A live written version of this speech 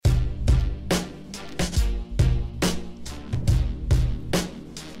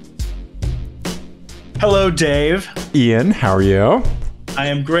Hello, Dave. Ian, how are you? I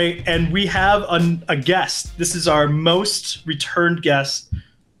am great. And we have a guest. This is our most returned guest,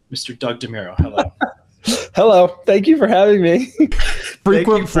 Mr. Doug DeMuro. Hello. Hello. Thank you for having me.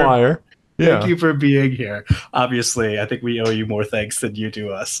 Frequent flyer. Thank you for being here. Obviously, I think we owe you more thanks than you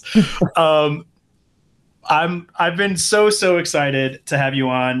do us. I've been so excited to have you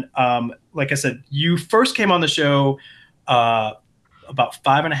on. Like I said, you first came on the show about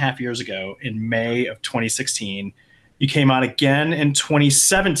 5.5 years ago in May of 2016. You came on again in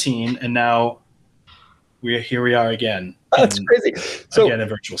 2017, and now here we are again. That's crazy. So again in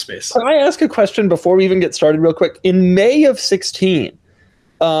virtual space. Can I ask a question before we even get started real quick? In May of 16,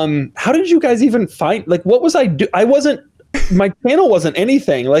 how did you guys even find, like, what was I do? My channel wasn't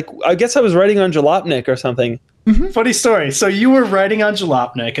anything. Like, I guess I was writing on Jalopnik or something. Mm-hmm. Funny story. So you were writing on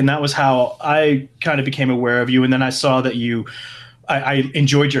Jalopnik, and that was how I kind of became aware of you. And then I saw that I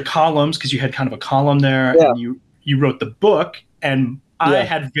enjoyed your columns because you had kind of a column there, and you wrote the book. And I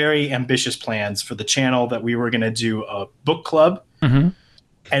had very ambitious plans for the channel that we were going to do a book club. Mm-hmm.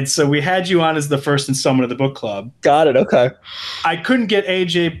 And so we had you on as the first installment of the book club. Got it. Okay. I couldn't get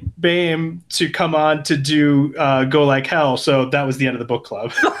AJ Baim to come on to do Go Like Hell, so that was the end of the book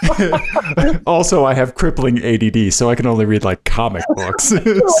club. Also, I have crippling ADD, so I can only read like comic books.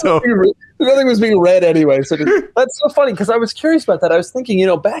 So nothing was being read anyway. So that's so funny because I was curious about that. I was thinking,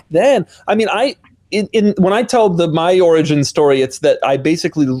 back then, I mean, when I tell my origin story, it's that I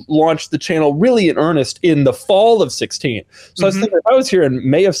basically launched the channel really in earnest in the fall of 16. So I was thinking, if I was here in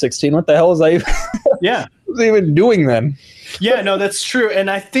May of 16, what the hell was I even doing then? Yeah, no, that's true.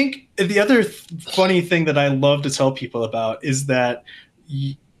 And I think the other funny thing that I love to tell people about is that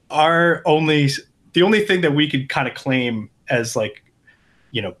the only thing that we could kind of claim as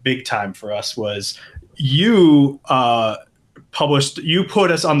big time for us was you put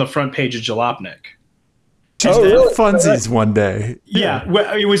us on the front page of Jalopnik. Really? Funsies one day. Yeah. Well,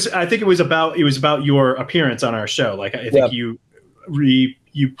 I think it was about your appearance on our show. Like, I think you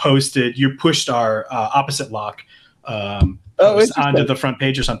pushed our opposite lock onto the front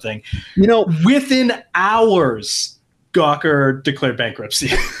page or something. Within hours, Gawker declared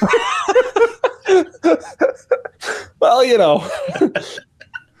bankruptcy. Well,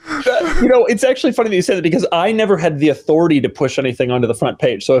 it's actually funny that you said that because I never had the authority to push anything onto the front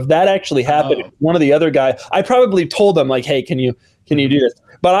page. So if that actually happened, one of the other guy, I probably told them like, "Hey, can you do this?"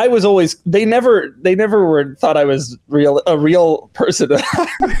 But I was always they never thought I was a real person.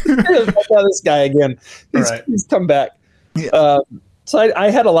 This guy again, he's come back. Yeah. So I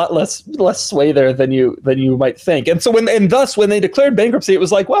had a lot less sway there than you might think. And so when they declared bankruptcy, it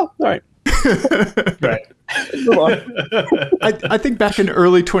was like, well, all right. Right. I think back in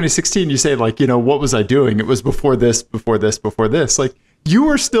early 2016, you say like, what was I doing? It was before this. Like, you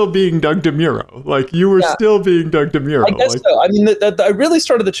were still being Doug DeMuro. Like, you were still being Doug DeMuro. I guess so. I mean, I really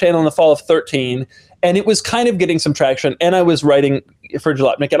started the channel in the fall of 13, and it was kind of getting some traction. And I was writing for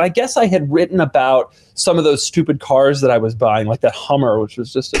Jalopnik, and I guess I had written about some of those stupid cars that I was buying, like that Hummer, which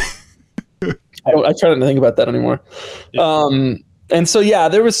was just I try not to think about that anymore. Yeah. And so,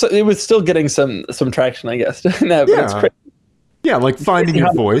 it was still getting some traction, I guess. No, but it's crazy. Yeah, like finding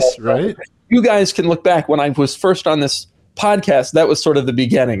your voice, right? You guys can look back when I was first on this podcast. That was sort of the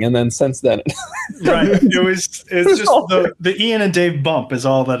beginning, and then since then, right? It was just the Ian and Dave bump is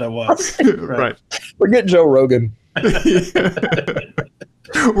all that it was. Right. Forget Joe Rogan.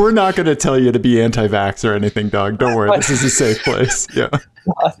 We're not going to tell you to be anti-vax or anything, Doug. Don't worry. This is a safe place. Yeah.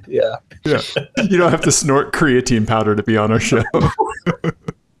 Yeah. You don't have to snort creatine powder to be on our show.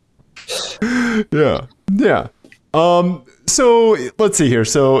 Yeah. So let's see here.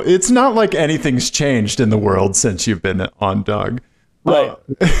 So it's not like anything's changed in the world since you've been on, Doug. Right.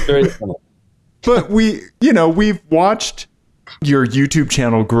 Very simple. But we've watched your YouTube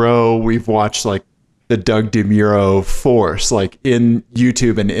channel grow. We've watched like the Doug DeMuro force, like in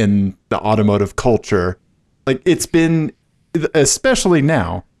YouTube and in the automotive culture. Like, it's been, especially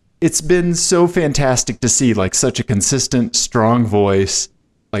now, it's been so fantastic to see like such a consistent, strong voice,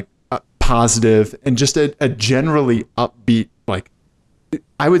 like positive, and just a generally upbeat, like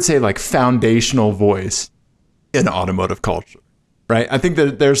I would say like foundational voice in automotive culture, right? I think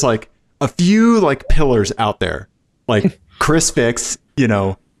that there's like a few like pillars out there, like Chris Fix,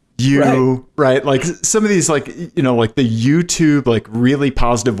 right? Like some of these, like, like the YouTube, like really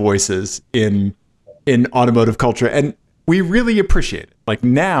positive voices in automotive culture. And we really appreciate it. Like,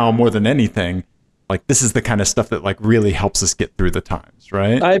 now more than anything, like this is the kind of stuff that like really helps us get through the times,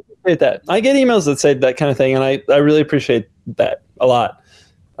 right? I appreciate that. I get emails that say that kind of thing, and I really appreciate that a lot.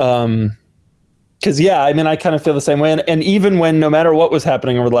 Because I mean, I kind of feel the same way. And even when, no matter what was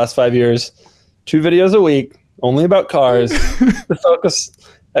happening over the last 5 years, 2 videos a week, only about cars. The focus,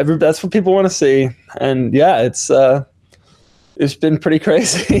 that's what people want to see. And yeah, it's been pretty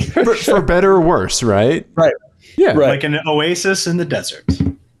crazy. For better or worse, right? Right. Yeah. Right. Like an oasis in the desert.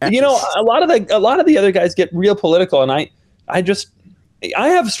 You know, a lot of the other guys get real political, and I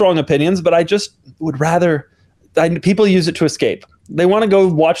have strong opinions, but I just would rather people use it to escape. They want to go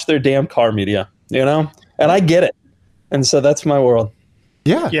watch their damn car media, you know? And I get it. And so that's my world.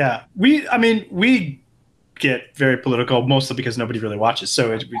 Yeah. Yeah. We get very political mostly because nobody really watches.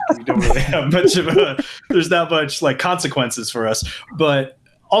 So we don't really have much of there's not much like consequences for us. But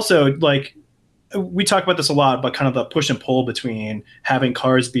also, like, we talk about this a lot, but kind of the push and pull between having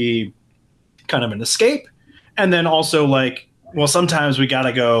cars be kind of an escape, and then also like, well, sometimes we got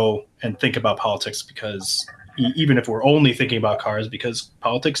to go and think about politics, because even if we're only thinking about cars, because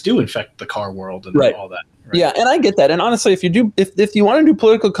politics do infect the car world and all that. Right? Yeah, and I get that. And honestly, if you want to do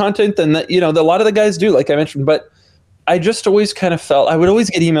political content, then that, you know, a lot of the guys do, like I mentioned. But I just always kind of felt I would always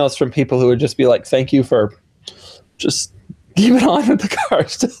get emails from people who would just be like, "Thank you for just keep it on with the car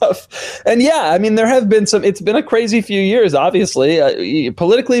stuff." And yeah, I mean, there have been it's been a crazy few years, obviously,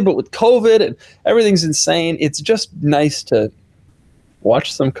 politically, but with COVID and everything's insane. It's just nice to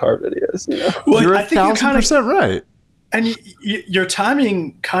watch some car videos. You know? Well, you're 1,000% right. And your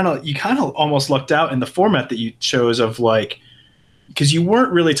timing you kind of almost lucked out in the format that you chose of like, because you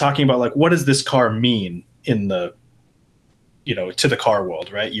weren't really talking about like, what does this car mean in the, you know, to the car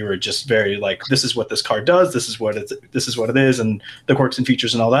world, right? You were just very like, this is what this car does. This is what it is. And the quirks and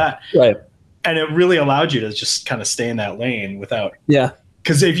features and all that. Right. And it really allowed you to just kind of stay in that lane without. Yeah.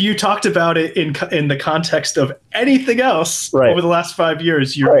 Because if you talked about it in the context of anything else over the last 5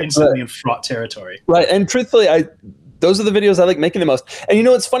 years, you're instantly in fraught territory. Right. And truthfully, those are the videos I like making the most. And you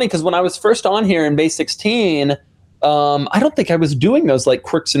know, it's funny because when I was first on here in Base 16, I don't think I was doing those like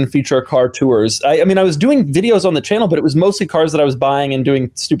quirks and feature car tours. I mean, I was doing videos on the channel, but it was mostly cars that I was buying and doing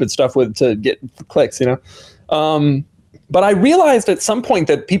stupid stuff with to get clicks, you know? But I realized at some point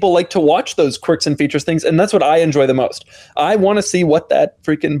that people like to watch those quirks and features things, and that's what I enjoy the most. I want to see what that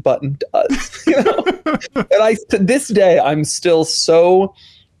freaking button does, you know? And to this day, I'm still so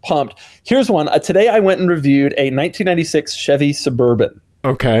pumped. Here's one. Today I went and reviewed a 1996 Chevy Suburban.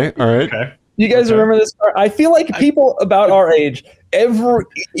 Okay. All right. Okay. You guys remember this car? I feel like people about our age,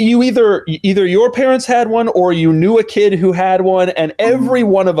 either your parents had one or you knew a kid who had one, and every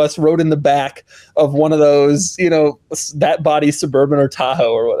one of us rode in the back of one of those, you know, that body Suburban or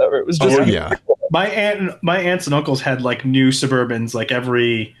Tahoe or whatever. It was just My aunts and uncles had like new Suburbans like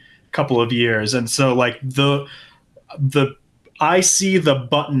every couple of years, and so like the I see the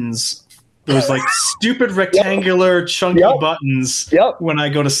buttons, those like stupid rectangular chunky buttons when I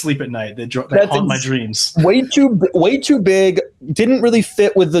go to sleep at night. They haunt my dreams. Way too big. Didn't really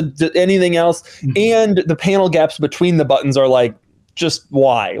fit with the anything else. Mm-hmm. And the panel gaps between the buttons are like, just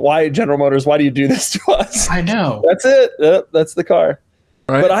why? Why, General Motors? Why do you do this to us? I know. That's it. That's the car.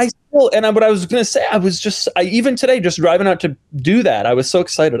 Right. But I still, what I was going to say, even today, just driving out to do that, I was so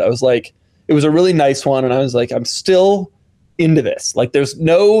excited. I was like, it was a really nice one. And I was like, I'm still into this. Like there's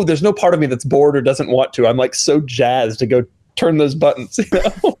no part of me that's bored or doesn't want to. I'm like so jazzed to go turn those buttons, you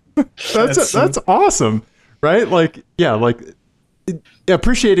know? that's awesome, right? Like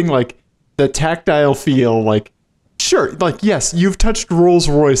appreciating like the tactile feel, like sure, like yes, you've touched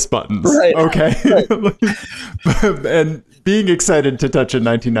Rolls-Royce buttons, right? Okay. Right. And being excited to touch a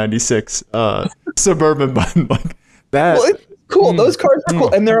 1996 Suburban button like that. Well, cool. Those cars are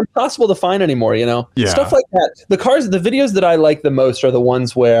cool, and they're impossible to find anymore, you know? Yeah. Stuff like that. The videos that I like the most are the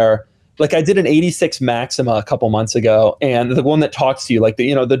ones where, like I did an 86 Maxima a couple months ago, and the one that talks to you, like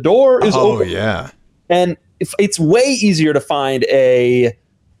the door is open. Oh, yeah. And it's way easier to find a,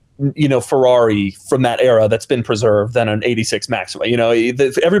 Ferrari from that era that's been preserved than an 86 Maxima. You know,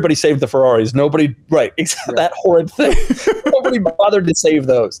 everybody saved the Ferraris. Nobody, except that horrid thing. Nobody bothered to save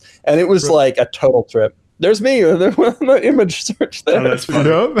those. And it was like a total trip. There's me, the image search there. Oh, that's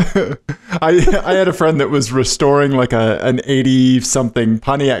funny. I had a friend that was restoring like an 80-something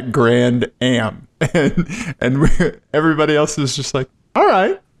Pontiac Grand Am, and everybody else is just like, all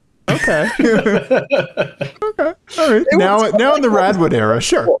right, okay, okay, all right. Now in the Radwood era,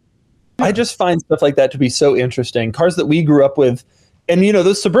 sure. I just find stuff like that to be so interesting. Cars that we grew up with. And,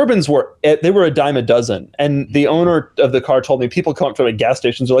 those Suburbans they were a dime a dozen. And the owner of the car told me people come up to him at gas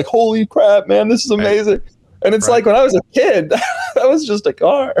stations are like, holy crap, man, this is amazing. Right. And it's like when I was a kid, that was just a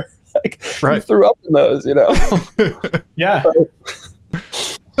car. Like, you threw up in those, Yeah.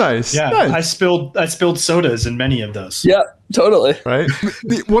 Nice. Yeah. Nice. I spilled sodas in many of those. Yeah, totally. Right.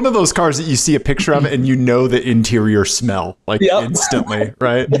 One of those cars that you see a picture of and you know the interior smell like instantly,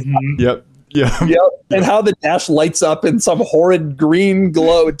 right? Mm-hmm. Yep. Yeah. Yep. And how the dash lights up in some horrid green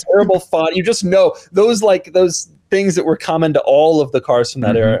glow, terrible font. You just know those things that were common to all of the cars from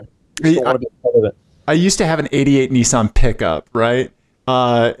that era. You don't want to be part of it. I used to have an 88 Nissan pickup, right?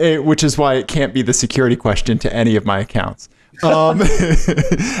 Which is why it can't be the security question to any of my accounts. And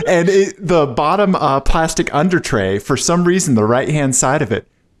the bottom plastic under tray, for some reason, the right-hand side of it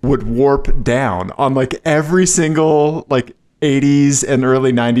would warp down on like every single like 80s and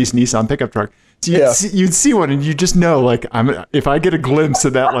early 90s Nissan pickup truck. So you'd see one and you just know, like, if I get a glimpse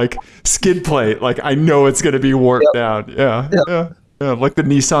of that like skid plate, like I know it's going to be warped down. Yeah, like the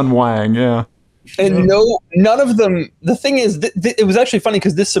Nissan Wang. Yeah. And none of them. The thing is, it was actually funny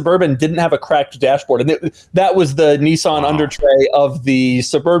because this Suburban didn't have a cracked dashboard, and that was the Nissan under tray of the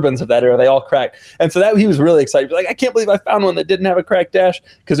Suburbans of that era. They all cracked, and so that he was really excited. Like, I can't believe I found one that didn't have a cracked dash,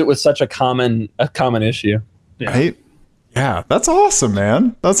 because it was such a common issue. Right? Yeah, that's awesome,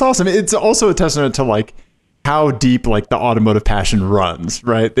 man. That's awesome. It's also a testament to like how deep like the automotive passion runs,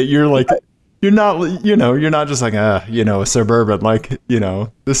 right? That you're like. You're not just like a Suburban, like,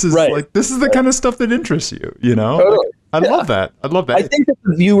 this is like, this is the kind of stuff that interests you, Totally. Like, I love that. I think that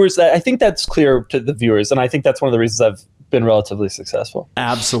the viewers, I think that's clear to the viewers. And I think that's one of the reasons I've been relatively successful.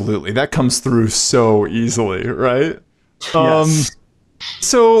 Absolutely. That comes through so easily. Right. Yes.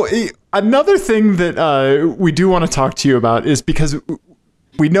 So another thing that we do want to talk to you about is because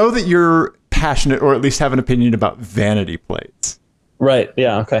we know that you're passionate, or at least have an opinion about vanity plates. Right.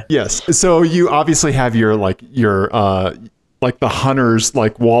 Yeah. Okay. Yes. So you obviously have your like the hunter's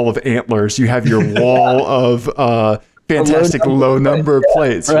like wall of antlers. You have your wall of fantastic low number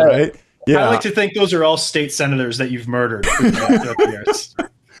plates, right? Yeah. I like to think those are all state senators that you've murdered throughout the years.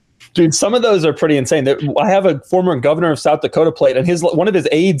 Dude, some of those are pretty insane. I have a former governor of South Dakota plate, and one of his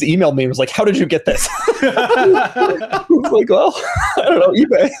aides emailed me and was like, "How did you get this?" I was like, "Well, I don't know,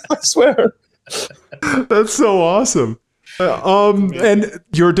 eBay. I swear." That's so awesome. And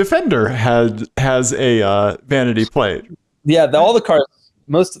your Defender has a vanity plate. Yeah,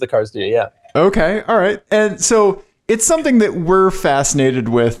 most of the cars do. Yeah. Okay. All right. And so it's something that we're fascinated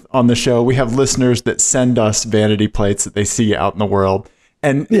with on the show. We have listeners that send us vanity plates that they see out in the world.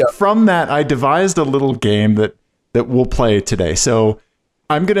 And from that, I devised a little game that we'll play today. So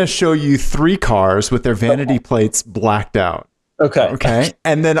I'm going to show you 3 cars with their vanity plates blacked out. Okay.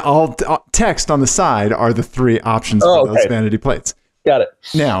 And then I'll text on the side are the 3 options for those vanity plates. Got it.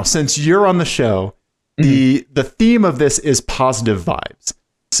 Now, since you're on the show, the theme of this is positive vibes.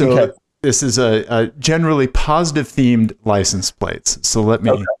 So this is a generally positive themed license plates. So let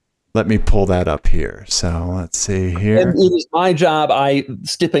me pull that up here. So let's see here. And it is my job,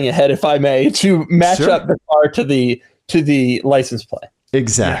 skipping ahead if I may, to match up the car to the license plate.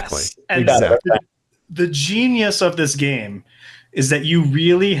 Exactly. Yes. And exactly. The genius of this game is that you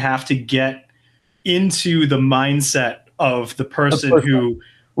really have to get into the mindset of the person who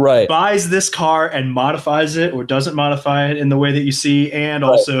buys this car and modifies it or doesn't modify it in the way that you see, and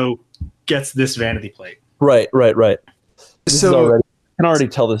also gets this vanity plate. Right. So I can already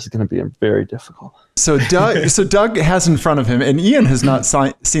tell this is going to be very difficult. So Doug has in front of him, and Ian has not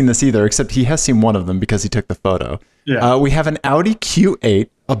seen this either, except he has seen one of them because he took the photo. Yeah. We have an Audi Q8,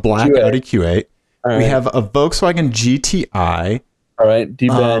 a black Audi Q8. Right. We have a Volkswagen GTI. All right,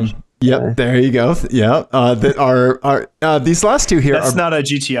 D-badge. Yep, there you go. Yeah, that are these last 2 here. That's not a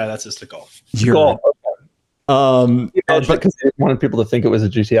GTI. That's just a Golf. Golf. Okay. Because he wanted people to think it was a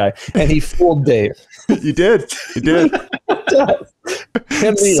GTI, and he fooled Dave. You did.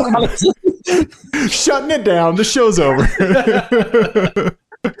 Shutting it down. The show's over.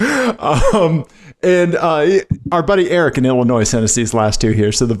 And our buddy Eric in Illinois sent us these last 2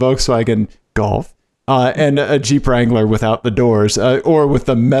 here. So the Volkswagen Golf and a Jeep Wrangler without the doors, or with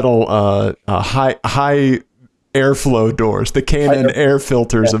the metal high airflow doors, the Canon air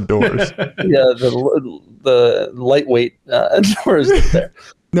filters of doors. Yeah, the lightweight doors there.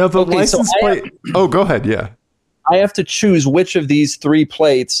 No, the license plate. Go ahead. Yeah, I have to choose which of these 3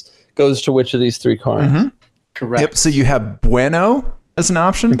 plates goes to which of these 3 cars. Mm-hmm. Correct. Yep. So you have Bueno as an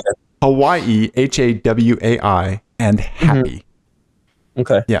option. Okay. Hawaii, Hawai, and Happy.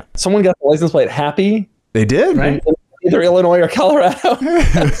 Okay. Yeah. Someone got the license plate Happy. They did. Right? Either Illinois or Colorado.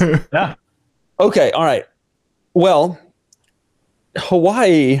 Yeah. Okay. All right. Well,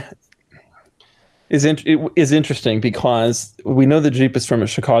 Hawaii is interesting because we know the Jeep is from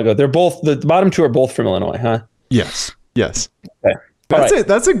Chicago. They're both, the bottom 2 are both from Illinois, huh? Yes. Okay.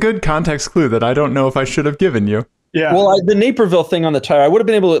 That's a good context clue that I don't know if I should have given you. Yeah. Well, the Naperville thing on the tire, I would have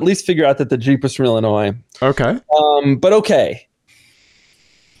been able to at least figure out that the Jeep was from Illinois. Okay. But okay.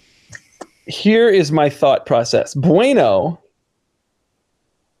 Here is my thought process. Bueno.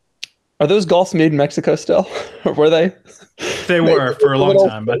 Are those Golfs made in Mexico still? Or were they? They were for a long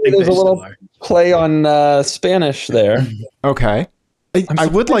time. I think there's they a little still are. play on Spanish there. Okay. I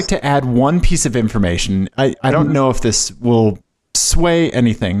would like to add one piece of information. I don't know if this will sway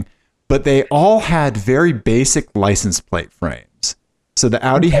anything, but they all had very basic license plate frames. So the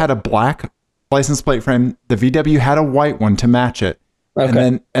Audi had a black license plate frame. The VW had a white one to match it.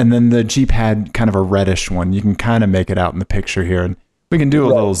 Okay. And then the Jeep had kind of a reddish one. You can kind of make it out in the picture here. And we can do a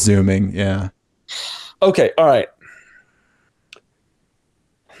little zooming. Yeah. Okay. All right.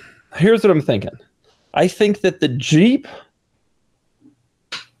 Here's what I'm thinking. I think that the Jeep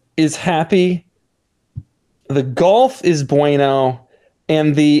is happy. The Golf is bueno.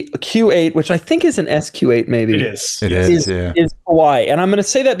 And the Q8, which I think is an SQ8 maybe. It is. It is, yeah. Is Hawaii. And I'm going to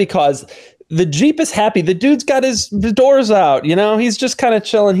say that because the Jeep is happy. The dude's got his doors out. You know, he's just kind of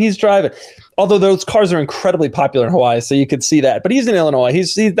chilling. He's driving. Although those cars are incredibly popular in Hawaii, so you could see that. But he's in Illinois.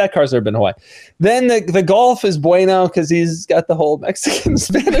 That car's never been in Hawaii. Then the Golf is bueno because he's got the whole Mexican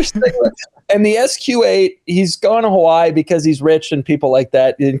Spanish thing. And the SQ8, he's going to Hawaii because he's rich and people like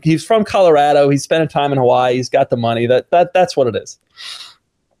that. He's from Colorado. He's spending time in Hawaii. He's got the money. That's what it is.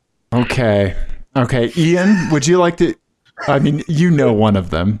 Okay. Ian, would you like to? I mean, you know one of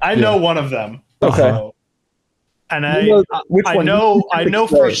them. I know one of them. Okay. And I know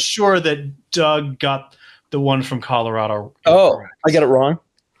for sure that Doug got the one from Colorado. Oh, I got it wrong.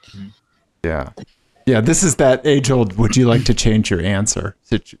 Yeah. This is that age-old. Would you like to change your answer?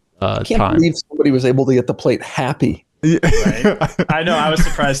 I can't believe somebody was able to get the plate happy. Right? I know. I was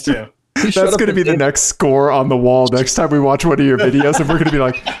surprised too. That's going to be the next score on the wall next time we watch one of your videos, and we're going to be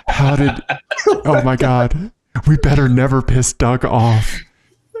like, oh my God, we better never piss Doug off.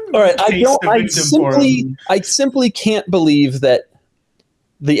 All right, I simply can't believe that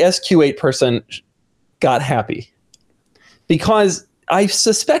the SQ8 person got happy, because I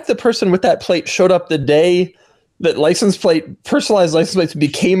suspect the person with that plate showed up the day that personalized license plates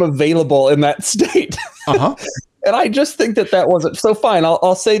became available in that state. Uh-huh. And I just think that wasn't so. Fine,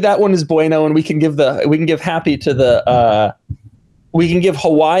 I'll say that one is bueno, and we can give happy to the we can give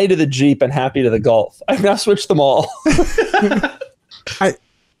Hawaii to the Jeep and happy to the Golf. I've now switched them all. I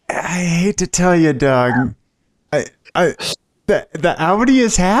hate to tell you, Doug. The Audi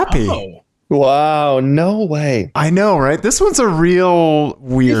is happy. Oh. Wow, no way. I know, right? This one's a real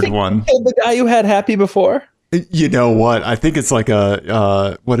weird one. The guy you had happy before? You know what? I think it's like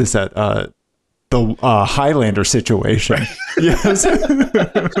what is that? The Highlander situation. Yes. Well,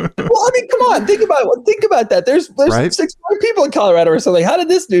 I mean, come on, think about that. There's right? 6 million people in Colorado or something. How did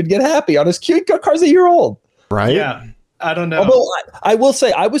this dude get happy on his cute car's a year old? Right? Yeah. I don't know. Although I will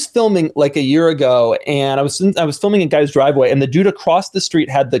say, I was filming like a year ago, and I was filming a guy's driveway, and the dude across the street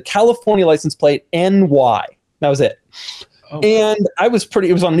had the California license plate NY. That was it. Oh. And it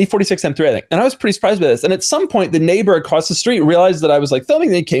was on an E46 M3, I think. And I was pretty surprised by this. And at some point, the neighbor across the street realized that I was like filming.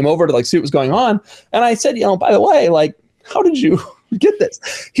 And he came over to like see what was going on. And I said, by the way, like, how did you get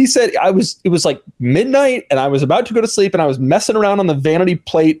this? He said, it was like midnight and I was about to go to sleep and I was messing around on the vanity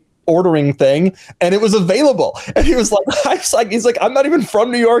plate ordering thing and it was available. And he was like, he's like, I'm not even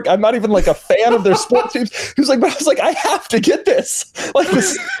from New York. I'm not even like a fan of their sports teams. He was like, but I was like, I have to get this. Like,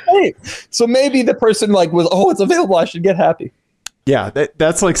 this is great. So maybe the person like was, it's available. I should get happy. Yeah,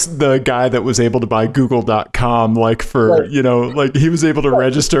 that's like the guy that was able to buy Google.com, like for, right. Like he was able to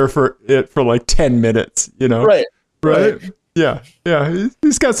register for it for like 10 minutes, Right. Yeah.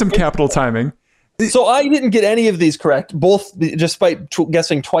 He's got some capital timing. So I didn't get any of these correct, both despite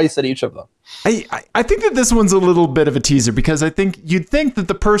guessing twice at each of them. I think that this one's a little bit of a teaser because I think you'd think that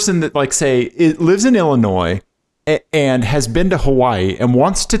the person that like say lives in Illinois and has been to Hawaii and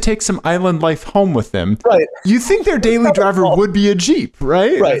wants to take some island life home with them, right? You think their daily driver would be a Jeep,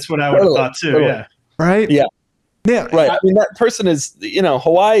 right? Right. That's what I would have thought too. Yeah. Right. Yeah. Yeah. Right. I mean, that person is,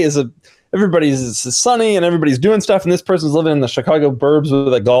 Hawaii is everybody's sunny and everybody's doing stuff, and this person's living in the Chicago burbs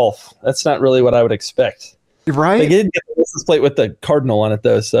with a Golf. That's not really what I would expect. Right. They did get the license plate with the Cardinal on it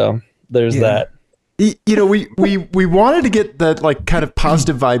though, so there's that. We wanted to get that like kind of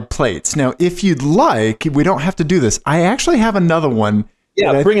positive vibe plates. Now, if you'd like, we don't have to do this. I actually have another one.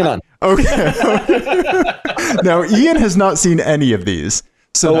 Yeah, bring it on. Okay. Now, Ian has not seen any of these.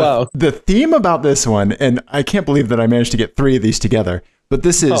 So the theme about this one, and I can't believe that I managed to get 3 of these together, but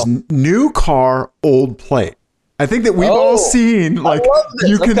this is new car, old plate. I think that we've all seen, like,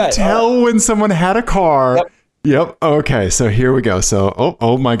 you can tell when someone had a car. Yep. Okay. So here we go. So,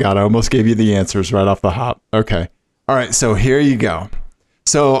 oh my God, I almost gave you the answers right off the hop. Okay. All right. So here you go.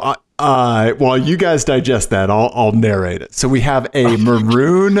 So, while you guys digest that, I'll narrate it. So we have a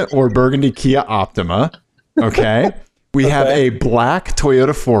maroon or burgundy Kia Optima. Okay. We have a black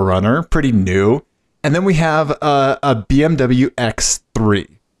Toyota 4Runner, pretty new. And then we have a BMW X3.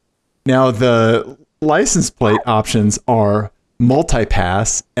 Now, the license plate options are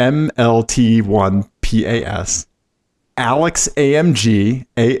Multipass, MLT1PAS, Alex AMG,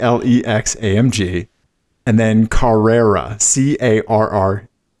 ALEX AMG, and then Carrera, CARR3RA.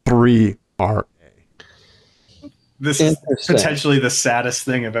 This is potentially the saddest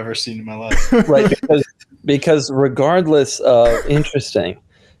thing I've ever seen in my life. Right, because regardless of interesting.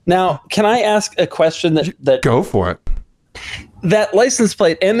 Now, can I ask a question that Go for it. That license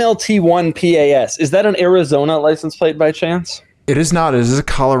plate MLT1PAS, is that an Arizona license plate by chance? It is not. It is a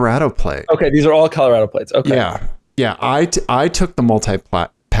Colorado plate. Okay, these are all Colorado plates. Okay. Yeah. Yeah, I took the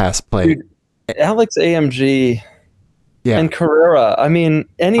multi-pass plate. Dude, Alex AMG Yeah. and Carrera. I mean,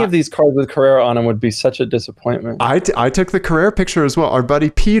 any of these cars with Carrera on them would be such a disappointment. I took the Carrera picture as well. Our buddy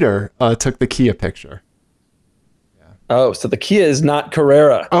Peter took the Kia picture. Oh, so the Kia is not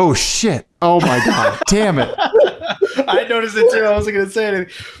Carrera. Oh, shit. Oh, my God. Damn it. I noticed it too. I wasn't going to say anything.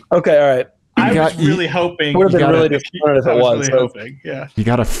 Okay, all right. I was really hoping. Would have been really disappointed if it was. Really hoping. Yeah. You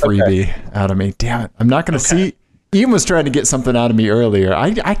got a freebie out of me. Damn it. I'm not going to see. Ian was trying to get something out of me earlier.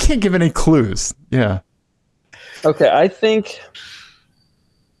 I can't give any clues. Yeah. Okay, I think.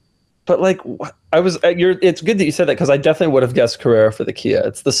 But like, it's good that you said that because I definitely would have guessed Carrera for the Kia.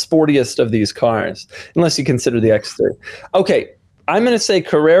 It's the sportiest of these cars, unless you consider the X3. Okay, I'm going to say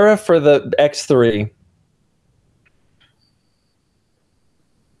Carrera for the X3.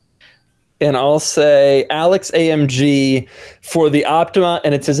 And I'll say Alex AMG for the Optima,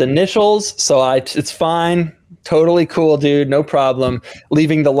 and it's his initials, so it's fine. Totally cool, dude. No problem.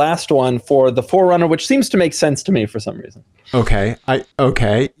 Leaving the last one for the 4Runner, which seems to make sense to me for some reason. Okay.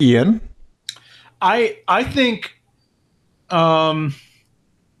 Ian? I think man.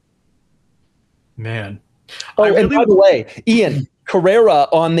 Oh, and by the way, Ian, Carrera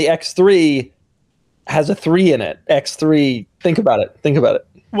on the X3 has a 3 in it. X3, think about it.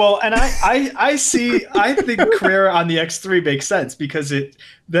 Well, and I think Carrera on the X3 makes sense because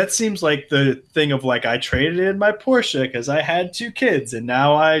that seems like the thing of like I traded in my Porsche because I had 2 kids and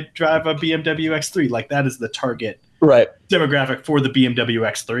now I drive a BMW X3. Like that is the target demographic for the BMW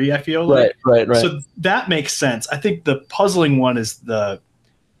X3, I feel like. Right. So that makes sense. I think the puzzling one is the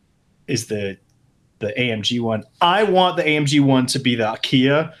AMG one. I want the AMG one to be the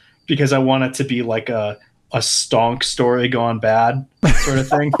Kia because I want it to be like a stonk story gone bad sort of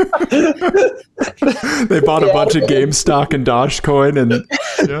thing. They bought a bunch of GameStop and Dogecoin and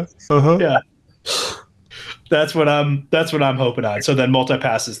yeah. That's what I'm hoping on. So then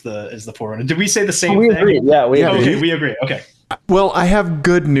Multipass is the 4Runner. Did we say the same thing? Agree. Yeah, we agree. Okay, we agree. Okay. Well, I have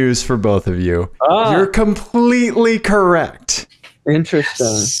good news for both of you. You're completely correct. Interesting.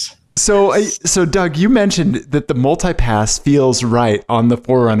 Yes. So Doug, you mentioned that the Multipass feels right on the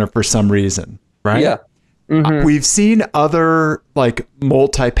 4Runner for some reason, right? Yeah. Mm-hmm. We've seen other like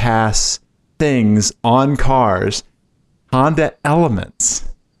Multipass things on cars, Honda Elements.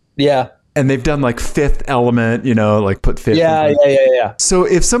 Yeah. And they've done like Fifth Element, like put Fifth. Yeah. So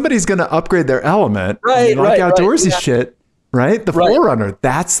if somebody's going to upgrade their Element, outdoorsy shit, right? The 4Runner,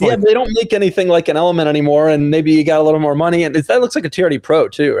 that's like... Yeah, they don't make anything like an Element anymore, and maybe you got a little more money. And that looks like a TRD Pro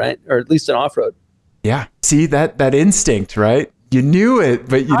too, right? Or at least an off-road. Yeah. See, that instinct, right? You knew it,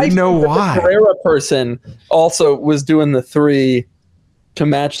 but you didn't know why. The Carrera person also was doing the 3 to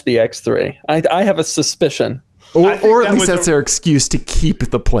match the X3. I have a suspicion. Or at least that's their excuse to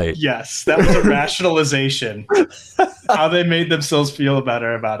keep the plate. Yes, that was a rationalization. How they made themselves feel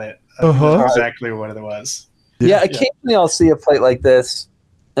better about it. That's exactly what it was. Yeah, occasionally I'll see a plate like this,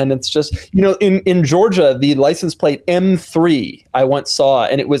 and it's just, in Georgia, the license plate M3 I once saw,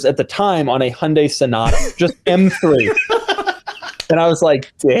 and it was at the time on a Hyundai Sonata, just M3. And I was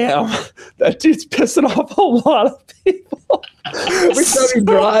like, damn, that dude's pissing off a lot of people. Every time he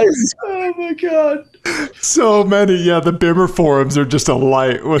drives. Oh my God. So many. Yeah, the Bimmer forums are just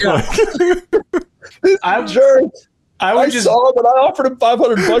alight with I'm jerk. I saw him and I offered him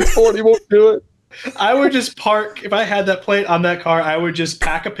 $500 for it. He won't do it. I would just park, if I had that plate on that car, I would just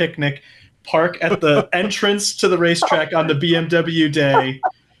pack a picnic, park at the entrance to the racetrack on the BMW day,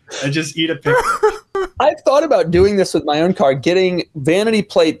 and just eat a picnic. I've thought about doing this with my own car, getting vanity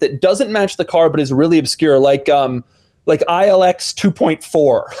plate that doesn't match the car but is really obscure, like ILX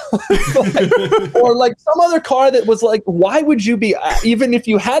 2.4, or like some other car that was like, why would you be, even if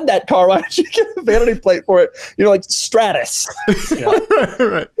you had that car, why would you get a vanity plate for it? Like Stratus.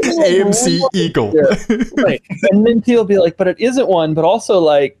 Right. AMC Eagle. Right. And then people be like, but it isn't one, but also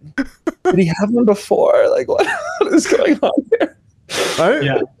like, did he have one before? Like, what is going on here? Right?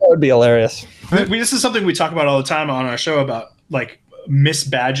 Yeah, that would be hilarious. This is something we talk about all the time on our show about like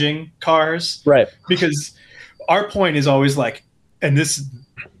misbadging cars, right? Because our point is always like, and this,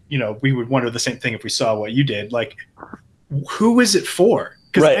 you know, we would wonder the same thing if we saw what you did. Like, who is it for?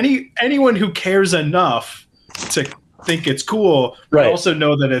 Because anyone who cares enough to think it's cool, but also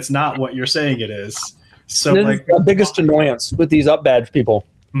know that it's not what you're saying it is. So, like, the biggest annoyance with these up badge people.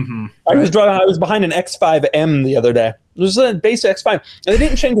 Mm-hmm. I was behind an X5M the other day. It was a base X5, and they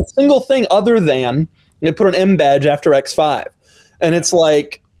didn't change a single thing other than they put an M badge after X5, and it's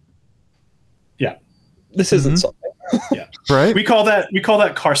like, yeah, this isn't something. Yeah, right. We call that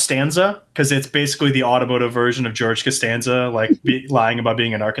Carstanza because it's basically the automotive version of George Costanza, like lying about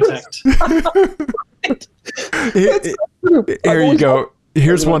being an architect. Here you go.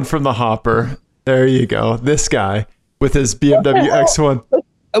 Here's one from the hopper. There you go. This guy with his BMW X1.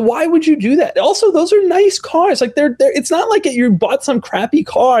 Why would you do that? Also, those are nice cars. Like they're it's not like you bought some crappy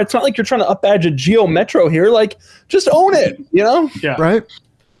car. It's not like you're trying to up badge a Geo Metro here. Like, just own it, you know? Yeah.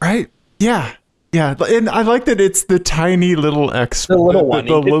 Right. Yeah. Yeah. And I like that it's the tiny little X, the little one,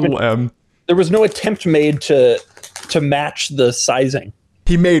 the little M. There was no attempt made to match the sizing.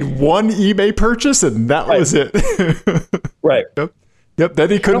 He made one eBay purchase and that was it. Right. Yep. Then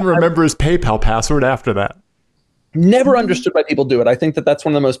he couldn't remember his PayPal password after that. Never understood why people do it. I think that's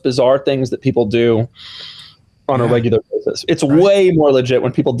one of the most bizarre things that people do on a regular basis. It's way more legit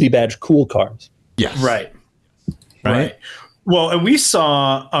when people debadge cool cars. Yes. Right. Well, and we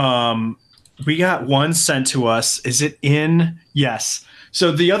saw, we got one sent to us. Is it in? Yes.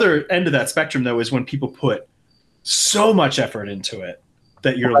 So the other end of that spectrum, though, is when people put so much effort into it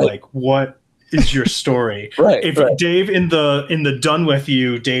that you're like, what is your story? Dave in the Done With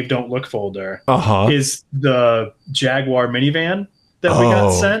You Dave Don't Look folder is the Jaguar minivan that we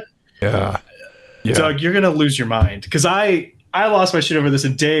got sent. Yeah. Doug, you're gonna lose your mind because I lost my shit over this,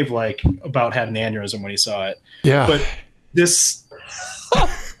 and Dave about had an aneurysm when he saw it. Yeah. But this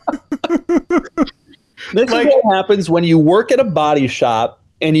is what happens when you work at a body shop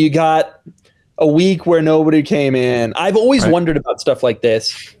and you got a week where nobody came in. I've always wondered about stuff like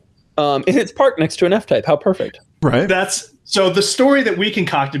this. And it's parked next to an F-Type. How perfect. Right. So the story that we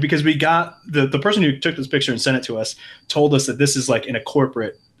concocted, because we got the person who took this picture and sent it to us told us that this is like in a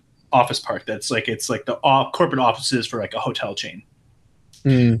corporate office park. It's like the corporate offices for like a hotel chain.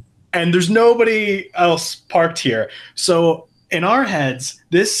 Mm. And there's nobody else parked here. So in our heads,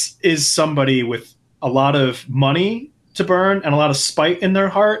 this is somebody with a lot of money to burn and a lot of spite in their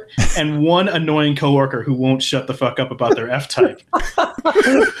heart and one annoying coworker who won't shut the fuck up about their F-Type.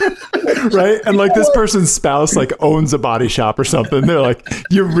 Right? And like this person's spouse like owns a body shop or something. They're like,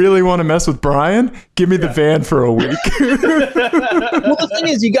 you really want to mess with Brian? Give me the van for a week. Well, the thing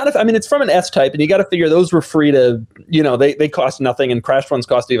is, it's from an S-Type and you got to figure those were free to, they cost nothing and crash ones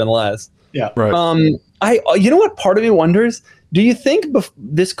cost even less. Yeah. Right. You know what part of me wonders? Do you think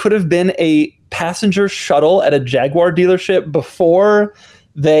this could have been a passenger shuttle at a Jaguar dealership before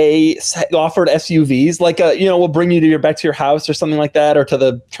they offered SUVs? Like, we'll bring you back to your house or something like that, or to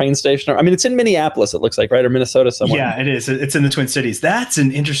the train station. I mean, it's in Minneapolis, it looks like, right? Or Minnesota somewhere. Yeah, it is. It's in the Twin Cities. That's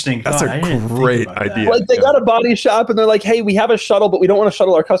an interesting thought. That's a great idea. Like, they got a body shop and they're like, hey, we have a shuttle, but we don't want to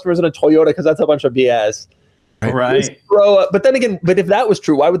shuttle our customers in a Toyota because that's a bunch of BS. Right. But then again, if that was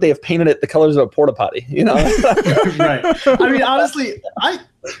true, why would they have painted it the colors of a porta potty? Right. I mean, honestly,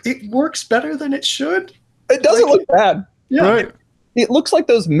 it works better than it should. It doesn't look bad. Yeah. Right. It looks like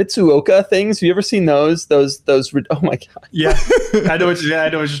those Mitsuoka things. Have you ever seen those? Oh my god. Yeah, I know what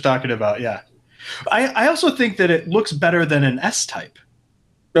you're talking about. Yeah. I also think that it looks better than an S-Type.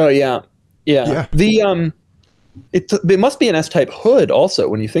 Oh yeah. It must be an S-Type hood also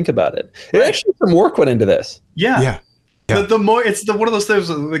when you think about it. Actually, some work went into this. Yeah. The more it's one of those things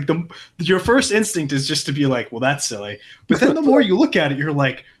like your first instinct is just to be like, well, that's silly. But then the more you look at it, you're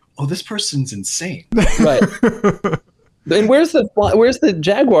like, oh, this person's insane. Right. And where's the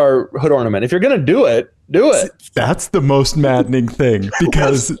Jaguar hood ornament? If you're gonna do it. That's the most maddening thing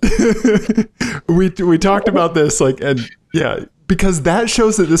because we talked about this because that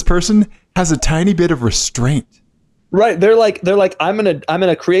shows that this person has a tiny bit of restraint. Right, they're like I'm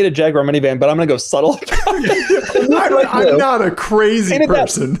gonna create a Jaguar minivan, but I'm gonna go subtle. I'm not a crazy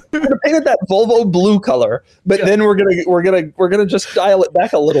person. We're gonna paint it that Volvo blue color, but then we're gonna just dial it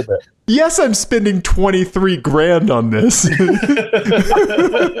back a little bit. Yes, I'm spending $23,000 on this,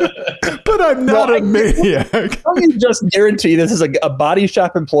 but I'm not a maniac. Let me just guarantee this is a body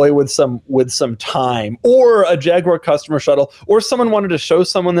shop employee with some time, or a Jaguar customer shuttle, or someone wanted to show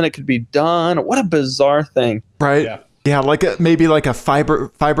someone that it could be done. What a bizarre thing, right? Yeah, like maybe like a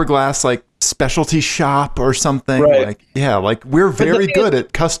fiberglass like specialty shop or something. Right. Like, yeah, like we're very good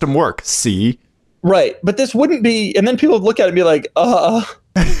at custom work. See? Right. But this wouldn't be, and then people would look at it and be like,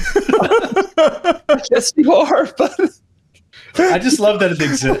 yes, you are, but I just love that it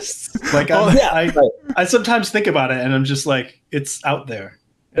exists. Like, I sometimes think about it and I'm just like, it's out there.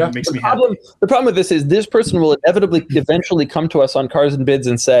 And it makes me happy. The problem with this is this person will inevitably eventually come to us on Cars and Bids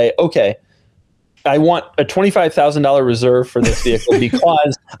and say, okay, I want a $25,000 reserve for this vehicle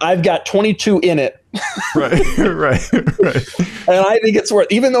because I've got 22 in it. Right. And I think it's worth,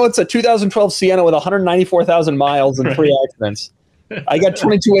 even though it's a 2012 Sienna with 194,000 miles and 3 accidents, I got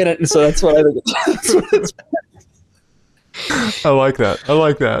 22 in it. And so that's what I think it's. I like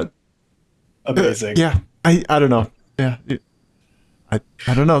that. Amazing. Yeah. I don't know. Yeah.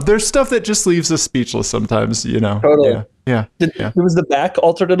 I don't know. There's stuff that just leaves us speechless sometimes, you know. Totally. Yeah. Was the back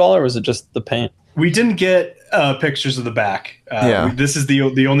altered at all, or was it just the paint? We didn't get pictures of the back. This is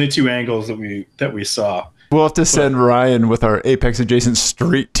the only 2 angles that we saw. We'll have to send Ryan with our Apex adjacent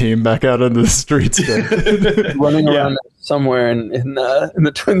street team back out into the streets, running around somewhere in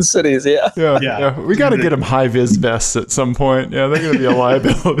the Twin Cities. Yeah. We got to get them high vis vests at some point. Yeah, they're going to be a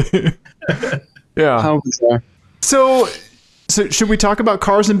liability. Yeah. How bizarre. So should we talk about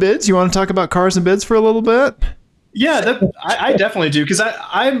Cars and Bids? You want to talk about Cars and Bids for a little bit? Yeah, I definitely do, because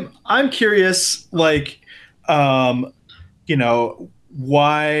I'm curious, like, you know,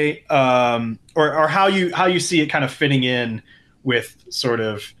 why or how you see it kind of fitting in with sort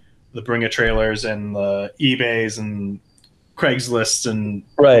of the Bring a Trailers and the eBays and Craigslist and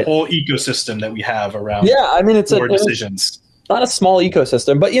the whole ecosystem that we have around. Yeah, I mean, it's decisions. Not a small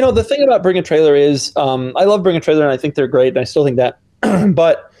ecosystem, but you know, the thing about Bring a Trailer is I love Bring a Trailer and I think they're great and I still think that,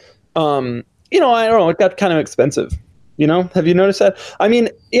 but you know, I don't know, it got kind of expensive. You know, have you noticed that? I mean,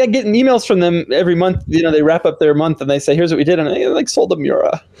 yeah, getting emails from them every month, you know, they wrap up their month and they say, here's what we did. And they like sold a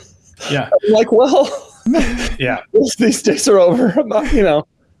Miura. Yeah. I'm like, well, yeah, these days are over. You know,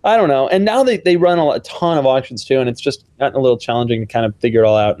 I don't know. And now they run a ton of auctions too. And it's just gotten a little challenging to kind of figure it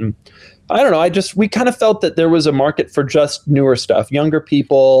all out. And I don't know. We kind of felt that there was a market for just newer stuff. Younger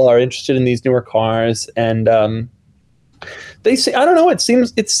people are interested in these newer cars. And, they say, I don't know. It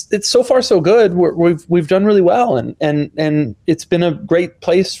seems it's so far so good. We've done really well, and it's been a great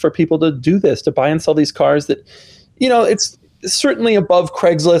place for people to do this, to buy and sell these cars. That, you know, it's certainly above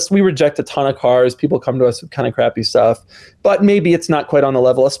Craigslist. We reject a ton of cars. People come to us with kind of crappy stuff, but maybe it's not quite on the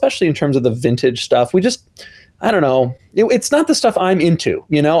level, especially in terms of the vintage stuff. I don't know. It's not the stuff I'm into.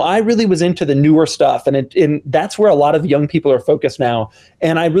 You know, I really was into the newer stuff, and that's where a lot of young people are focused now.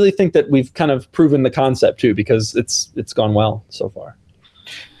 And I really think that we've kind of proven the concept too, because it's gone well so far.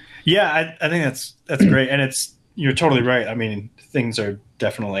 Yeah, I think that's great, and you're totally right. I mean, things are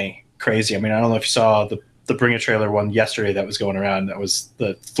definitely crazy. I mean, I don't know if you saw the Bring a Trailer one yesterday that was going around. That was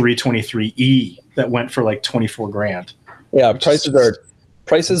the 323E that went for like $24,000. Yeah,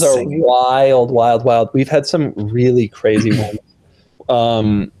 Prices are wild. We've had some really crazy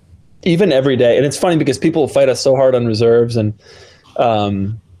ones, even every day. And it's funny because people fight us so hard on reserves. And I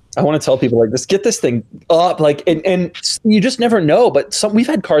want to tell people, like, just get this thing up. Like, and you just never know. But we've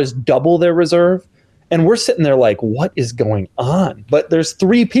had cars double their reserve. And we're sitting there like, what is going on? But there's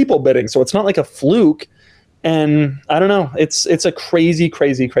 3 people bidding. So it's not like a fluke. And I don't know. It's a crazy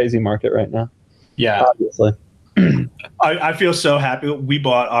market right now. Yeah. Obviously. I feel so happy. We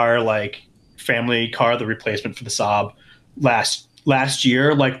bought our like family car, the replacement for the Saab, last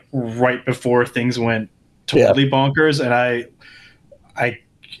year, like right before things went totally bonkers. And I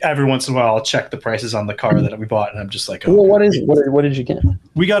every once in a while I'll check the prices on the car that we bought, and I'm just like, well, what did you get?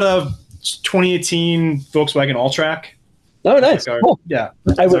 We got a 2018 Volkswagen Alltrack. Oh, nice. Cool. Yeah.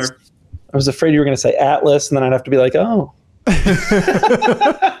 I was afraid you were going to say Atlas, and then I'd have to be like, oh.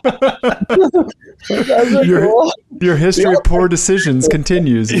 Your history of poor decisions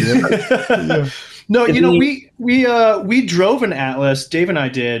continues. Yeah. No, you know, we drove an Atlas. Dave and I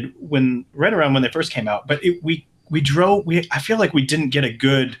did right around when they first came out. But I feel like we didn't get a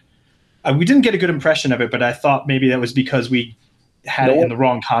good impression of it. But I thought maybe that was because we had it in the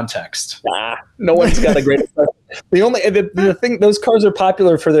wrong context. Nah, no one's got a great impression. The thing, those cars are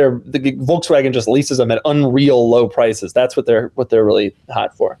popular for the Volkswagen just leases them at unreal low prices. That's what they're really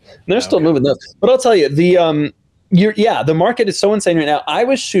hot for. And they're still moving those. But I'll tell you, the market is so insane right now. I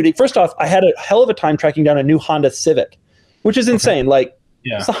was shooting. First off, I had a hell of a time tracking down a new Honda Civic, which is insane. Like,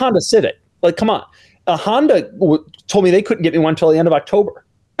 it's a Honda Civic. Like, come on. A Honda told me they couldn't get me one until the end of October,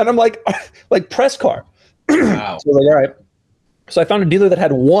 and I'm like press car. Wow. So I was like, all right. So I found a dealer that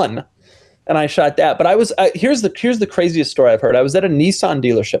had one. and I shot that. But I was here's the craziest story I've heard. I was at a Nissan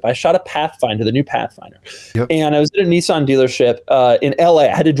dealership. I shot a Pathfinder, the new Pathfinder, and I was at a Nissan dealership in LA.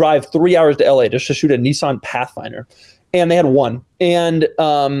 I had to drive 3 hours to LA just to shoot a Nissan Pathfinder, and they had one. And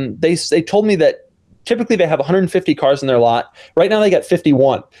they told me that typically they have 150 cars in their lot. Right now they got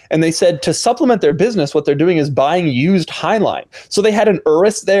 51. And they said to supplement their business, what they're doing is buying used Highline. So they had an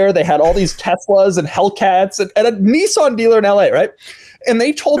Urus there. They had all these Teslas and Hellcats and a Nissan dealer in LA, right? And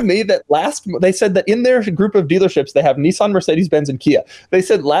they told me that they said that in their group of dealerships, they have Nissan, Mercedes-Benz, and Kia. They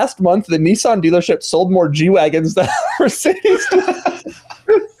said last month, the Nissan dealership sold more G-Wagons than Mercedes.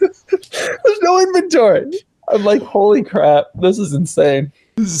 There's no inventory. I'm like, holy crap, this is insane.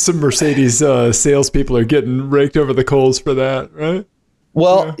 Some Mercedes salespeople are getting raked over the coals for that, right?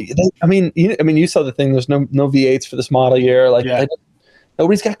 Well, I mean, you saw the thing. There's no V8s for this model year. Like,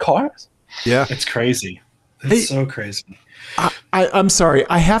 nobody's got cars. Yeah, it's crazy. It's so crazy. I'm sorry.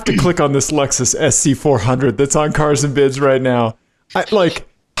 I have to click on this Lexus SC400 that's on Cars and Bids right now.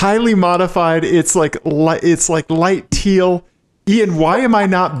 Highly modified. It's like light teal. Ian, why am I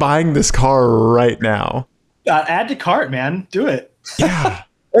not buying this car right now? Add to cart, man. Do it. Yeah.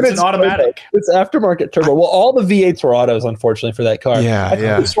 And it's an automatic. Turbo. It's aftermarket turbo. Well, all the V8s were autos, unfortunately, for that car. Yeah, I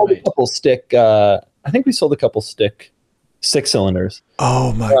think we sold a couple stick. I think we sold a couple stick 6-cylinders.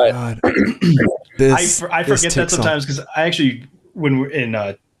 Oh my god! I forget that sometimes because I actually, when we're in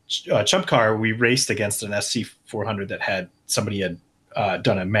Chump Car, we raced against an SC400 that somebody had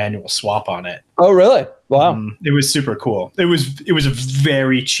done a manual swap on it. Oh, really? Wow! It was super cool. It was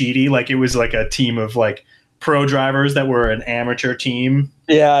very cheaty. Like it was like a team of like pro drivers that were an amateur team.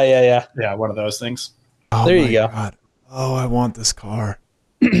 Yeah. One of those things. Oh, there you go. God. Oh, I want this car.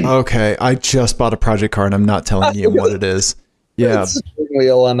 Okay, I just bought a project car and I'm not telling you what it is. Yeah, it's a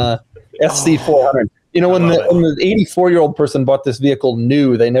wheel on a SC400. When the 84-year-old person bought this vehicle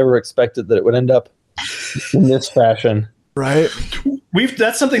new, they never expected that it would end up in this fashion. Right.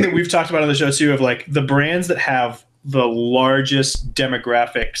 That's something that we've talked about on the show too, of like the brands that have the largest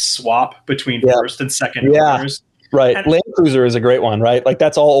demographic swap between first and second owners. Right. And Land Cruiser is a great one, right? Like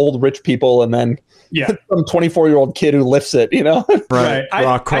that's all old rich people and then some 24-year-old kid who lifts it, Right.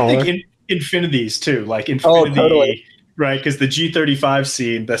 I think Infinities too, like Infinity, totally. Right? Because the G35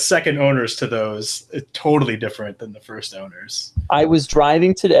 scene, the second owners to those is totally different than the first owners. I was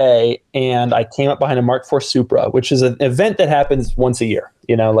driving today and I came up behind a Mark IV Supra, which is an event that happens once a year,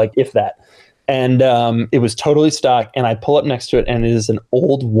 like if that. And it was totally stock. And I pull up next to it and it is an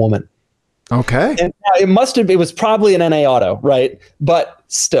old woman. Okay. And it was probably an NA Auto, right? But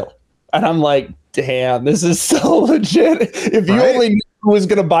still. And I'm like, damn, this is so legit. If you only knew who was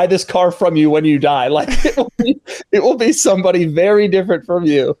going to buy this car from you when you die, like it will be somebody very different from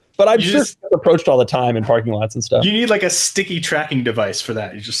you. But I'm sure approached all the time in parking lots and stuff. You need like a sticky tracking device for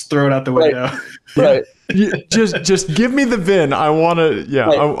that. You just throw it out the window. Right. just give me the VIN. I want to. Yeah,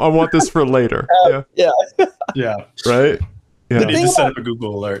 right. I want this for later. Yeah. Right. Yeah. You need to set up a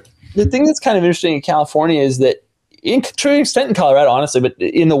Google alert. The thing that's kind of interesting in California is that, to an extent in Colorado, honestly, but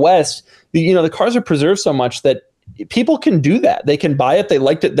in the West, the cars are preserved so much that people can do that. They can buy it. They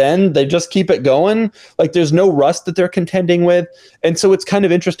liked it then. They just keep it going. Like there's no rust that they're contending with. And so it's kind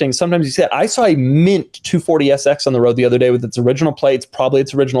of interesting. Sometimes you see it. I saw a mint 240SX on the road the other day with its original plates, probably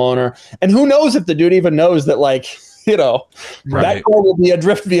its original owner. And who knows if the dude even knows that that car will be a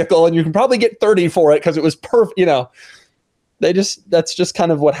drift vehicle and you can probably get 30 for it because it was perfect, that's just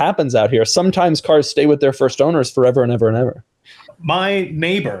kind of what happens out here. Sometimes cars stay with their first owners forever and ever and ever. My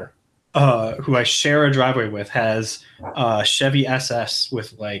neighbor, who I share a driveway with, has a Chevy SS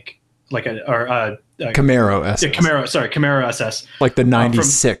with a Camaro SS. Camaro SS. Like the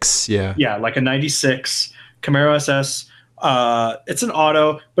 96, Yeah, like a 96 Camaro SS. It's an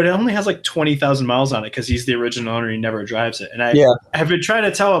auto, but it only has like 20,000 miles on it because he's the original owner. He never drives it. And I have been trying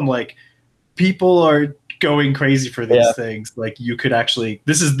to tell him, like, people are going crazy for these things. Like, you could actually,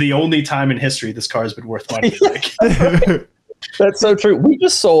 this is the only time in history this car has been worth money. That's so true. We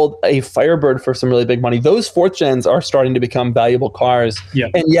just sold a Firebird for some really big money. Those fourth gens are starting to become valuable cars. Yeah.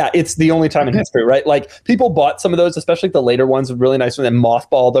 And it's the only time in history, right? Like people bought some of those, especially the later ones, really nice when they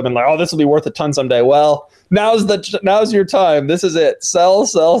mothballed them and like, oh, this will be worth a ton someday. Well, now's your time. This is it. Sell,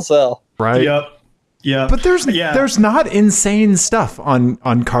 sell, sell. Right. Yep. Yeah. But there's not insane stuff on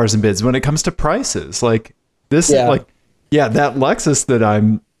Cars and Bids when it comes to prices. Like this that Lexus that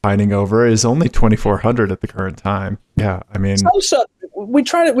I'm fighting over is only $2,400 at the current time. Yeah, I mean, we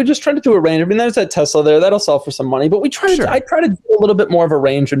just tried to do a range. I mean, there's that Tesla there that'll sell for some money, but I try to do a little bit more of a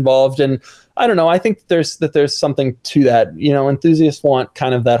range involved. And I don't know, I think there's something to that. Enthusiasts want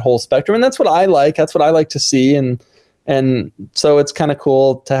kind of that whole spectrum, and that's what I like. That's what I like to see, and so it's kind of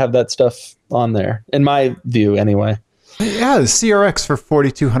cool to have that stuff on there, in my view, anyway. Yeah, the CRX for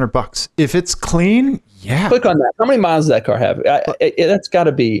 $4,200. If it's clean, yeah. Click on that. How many miles does that car have? That's got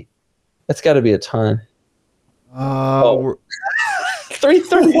to be a ton.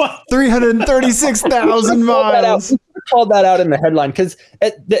 336,000 miles. Called that out in the headline because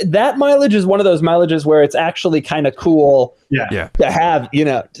that mileage is one of those mileages where it's actually kind of cool to have,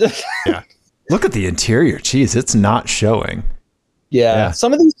 Yeah. Look at the interior. Jeez, it's not showing. Yeah.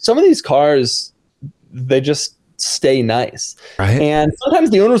 Some of these cars, they just stay nice. Right. And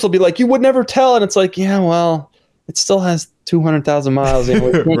sometimes the owners will be like, you would never tell. And it's like, yeah, well, it still has 200,000 miles. And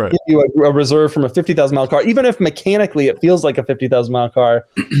we can't give you a reserve from a 50,000 mile car. Even if mechanically it feels like a 50,000 mile car.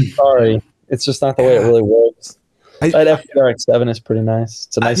 Sorry. It's just not the way it really works. That FTRX7 is pretty nice.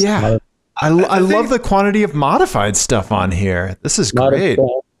 It's a nice I love the quantity of modified stuff on here. This is great.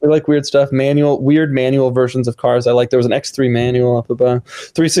 We like weird stuff. Weird manual versions of cars. There was an X3 manual up above.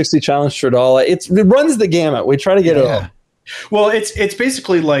 360 Challenge Stradale. It runs the gamut. We try to get it all. Well, it's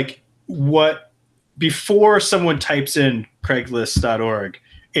basically like what before someone types in Craigslist.org.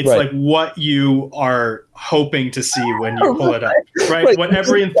 It's like what you are hoping to see when you pull it up, right? What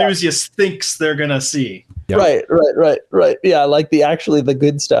every enthusiast thinks they're gonna see. Yep. Right. Yeah, like the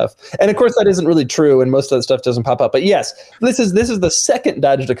good stuff. And of course, that isn't really true, and most of that stuff doesn't pop up. But yes, this is the second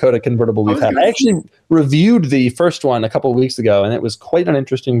Dodge Dakota convertible we've had. I actually reviewed the first one a couple of weeks ago, and it was quite an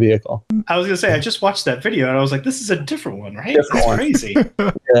interesting vehicle. I was gonna say I just watched that video, and I was like, "This is a different one, right? That's crazy."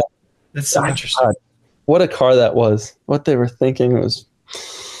 Yeah, that's so interesting. God. What a car that was! What they were thinking was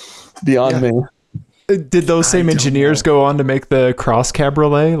beyond me. Did those same engineers go on to make the Cross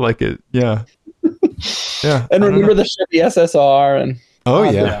Cabriolet? Yeah. And remember the Chevy SSR and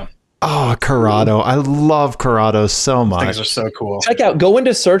Corrado. I love Corrado so much. Things are so cool. Go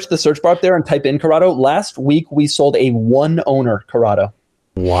into the search bar up there and type in Corrado. Last week we sold a one owner Corrado.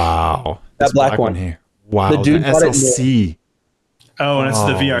 Wow. That black one here. Wow. The dude bought SLC. Oh, and it's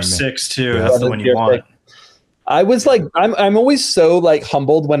the VR6 too. That's the one you want. I was like, I'm always so like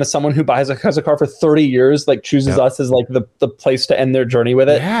humbled when someone who has a car for 30 years like chooses us as like the place to end their journey with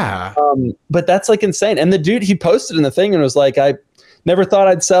it. Yeah. But that's like insane. And the dude, he posted in the thing and was like, I never thought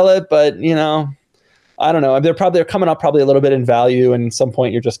I'd sell it, but I don't know. They're coming up probably a little bit in value, and at some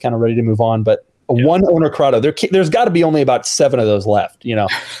point you're just kind of ready to move on. But a one owner Corrado, there's got to be only about 7 of those left. Yeah.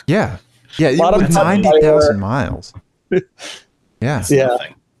 Yeah. A lot of 90,000 miles. Yeah. Yeah.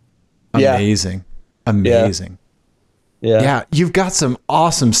 Amazing. Yeah. You've got some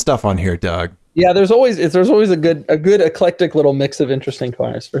awesome stuff on here, Doug. Yeah, there's always a good eclectic little mix of interesting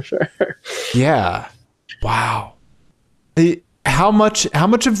cars for sure. Yeah. Wow. How much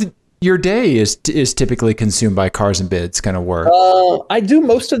of your day is typically consumed by Cars and Bids kind of work? I do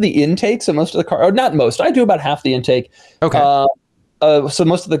most of the intakes and most of the car, or not most. I do about half the intake. Okay. So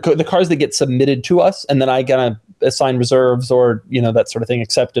most of the cars that get submitted to us, and then I gotta assign reserves or that sort of thing,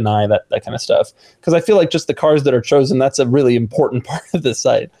 accept, deny, that kind of stuff. Because I feel like just the cars that are chosen, that's a really important part of the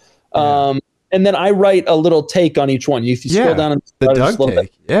site. And then I write a little take on each one. If you scroll down and the Doug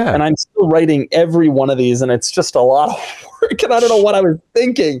take, and I'm still writing every one of these, and it's just a lot of work. And I don't know what I was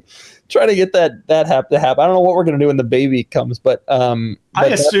thinking, trying to get that to happen. I don't know what we're gonna do when the baby comes, but I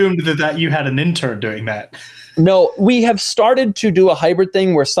assumed that you had an intern doing that. No, we have started to do a hybrid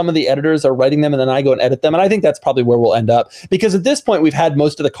thing where some of the editors are writing them and then I go and edit them. And I think that's probably where we'll end up, because at this point we've had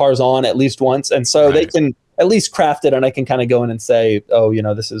most of the cars on at least once. And so they can at least craft it, and I can kind of go in and say, oh,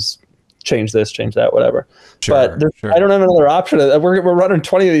 this is change this, change that, whatever. But I don't have another option. We're running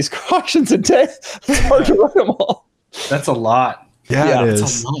 20 of these auctions a day. It's hard to run them all. That's a lot. Yeah, it is.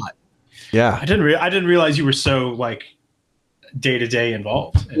 That's a lot. Yeah. I didn't realize you were so like day-to-day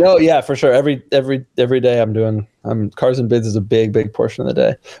involved. No, yeah, for sure. Every day I'm Cars and Bids is a big portion of the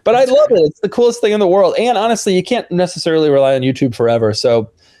day. But I love it. It's the coolest thing in the world. And honestly, you can't necessarily rely on YouTube forever. So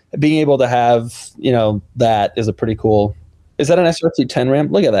being able to have, that is a pretty cool. Is that an SRT 10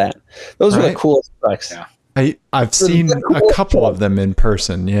 ramp? Look at that. Those are the coolest trucks. Yeah. I've seen a couple of them in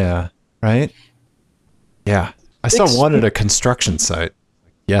person. Yeah. Right? Yeah. I saw one at a construction site.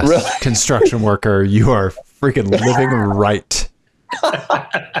 Yes. Really? Construction worker, you are freaking living right.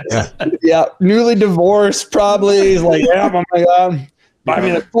 Yeah. Newly divorced, probably. He's like, oh my God. I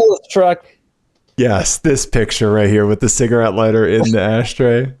mean, a coolest truck. Yes. This picture right here with the cigarette lighter in the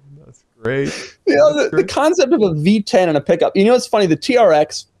ashtray. That's great. The concept of a V10 and a pickup. It's funny. The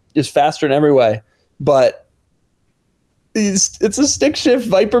TRX is faster in every way, but it's a stick shift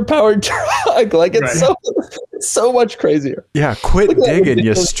Viper powered truck. Like it's so much crazier. Yeah. Quit digging.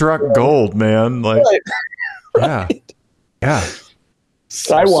 You struck gold, man. Like, yeah. I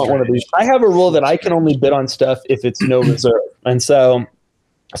want one of these. I have a rule that I can only bid on stuff if it's no reserve. And so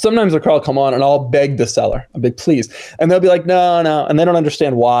Sometimes the car will come on and I'll beg the seller. I'll be please. And they'll be like, no. And they don't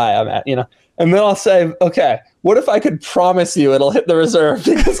understand why I'm at, And then I'll say, okay, what if I could promise you it'll hit the reserve?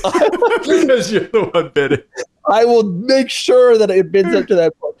 Because you're the one bidding. I will make sure that it bids up to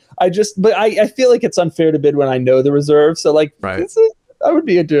that point. I feel like it's unfair to bid when I know the reserve. So like, right. I would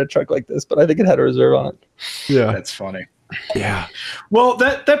be into a truck like this, but I think it had a reserve on it. Yeah. That's funny. Yeah. Well,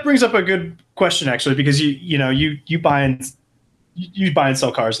 that brings up a good question actually, because you buy and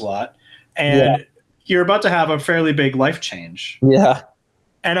sell cars a lot, and you're about to have a fairly big life change. Yeah.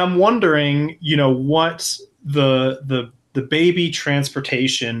 And I'm wondering, what the baby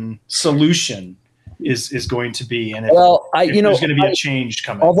transportation solution is going to be, and there's going to be a change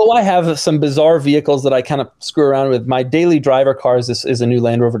coming. Although I have some bizarre vehicles that I kind of screw around with, my daily driver cars is a new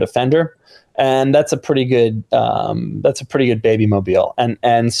Land Rover Defender, and that's a pretty good baby mobile,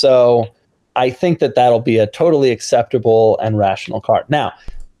 and so I think that'll be a totally acceptable and rational car. Now,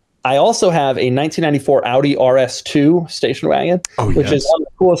 I also have a 1994 Audi RS2 station wagon, which is one of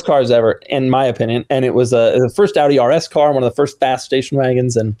the coolest cars ever, in my opinion. And it was the first Audi RS car, one of the first fast station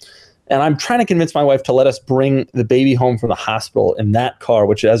wagons. And I'm trying to convince my wife to let us bring the baby home from the hospital in that car,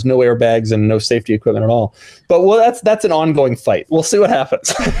 which has no airbags and no safety equipment at all. But that's an ongoing fight. We'll see what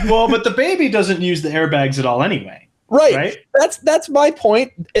happens. Well, but the baby doesn't use the airbags at all anyway. Right? That's my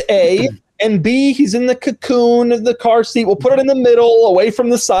point. A. And B, he's in the cocoon of the car seat. We'll put it in the middle, away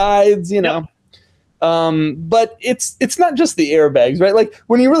from the sides, Yep. But it's not just the airbags, right? Like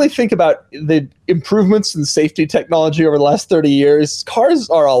when you really think about the improvements in safety technology over the last 30 years,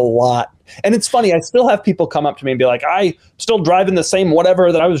 cars are a lot. And it's funny, I still have people come up to me and be like, I'm still driving the same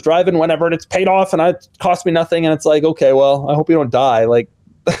whatever that I was driving whenever, and it's paid off and it cost me nothing. And it's like, okay, well, I hope you don't die. Like,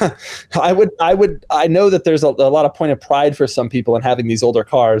 I know that there's a lot of point of pride for some people in having these older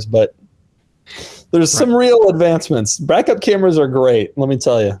cars, but there's some real advancements. Backup cameras are great, let me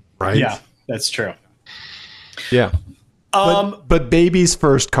tell you. Right? Yeah, that's true. Yeah. But baby's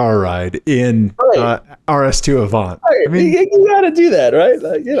first car ride in RS2 Avant. Right. I mean, you got to do that,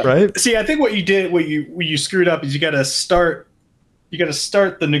 right? Right. See, I think what you did, what you screwed up, is you got to start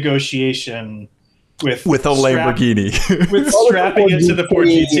the negotiation with a Lamborghini, with strapping it to the Ford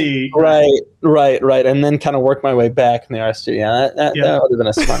GT. Right, and then kind of work my way back in the RS2. Yeah, that would have been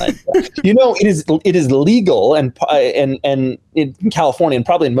a smart idea. It is legal and in California and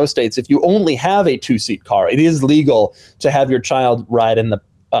probably in most states, if you only have a 2-seat car, it is legal to have your child ride in the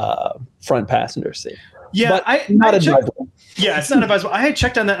front passenger seat. Yeah, but not advisable. Yeah, it's not advisable. I had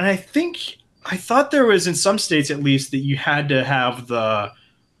checked on that, and I thought there was in some states at least that you had to have the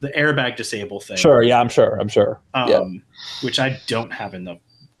airbag disable thing. Sure, yeah, I'm sure. Which I don't have in the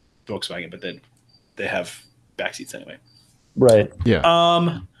Volkswagen, but then they have back seats anyway. Right. Yeah.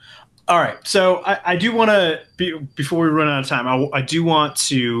 All right. So I do want to before we run out of time, I do want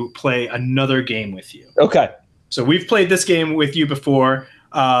to play another game with you. Okay. So we've played this game with you before.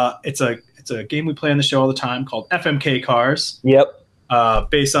 It's a game we play on the show all the time called FMK Cars. Yep.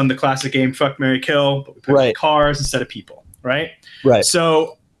 Based on the classic game Fuck, Marry, Kill, but we put cars instead of people. Right. Right.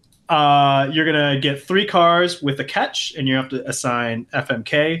 So you're going to get 3 cars with a catch, and you have to assign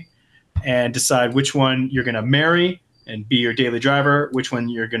FMK and decide which one you're going to marry and be your daily driver, which one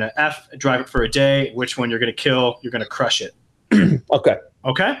you're going to drive it for a day, which one you're going to kill, you're going to crush it.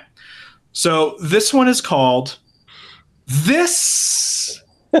 Okay? So this one is called This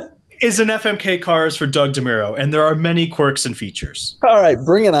is an FMK Cars for Doug DeMuro, and there are many quirks and features. All right,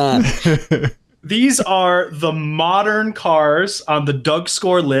 bring it on. These are the modern cars on the Doug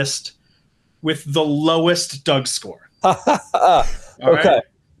score list with the lowest Doug score. Okay. Right?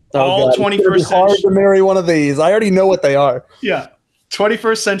 All 21st century. Hard to marry one of these. I already know what they are. Yeah.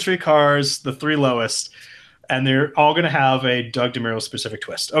 21st century cars, the 3 lowest, and they're all going to have a Doug DeMuro specific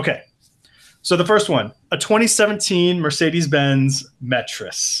twist. Okay. So the first one, a 2017 Mercedes-Benz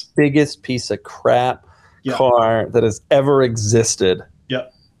Metris. Biggest piece of crap car that has ever existed.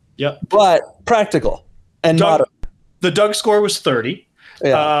 Yep. But practical and modern. The Doug score was 30.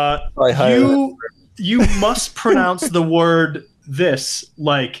 Yeah. You must pronounce the word this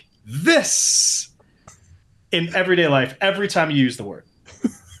like this in everyday life every time you use the word.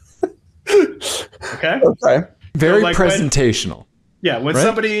 Okay? Very presentational. When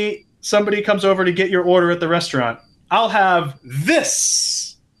somebody comes over to get your order at the restaurant, I'll have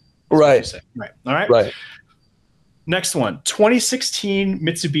this. Right. All right. Right. Next one, 2016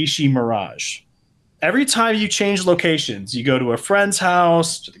 Mitsubishi Mirage. Every time you change locations, you go to a friend's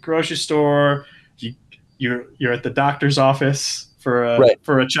house, to the grocery store, you're at the doctor's office for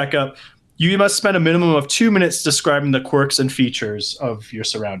a checkup. You must spend a minimum of 2 minutes describing the quirks and features of your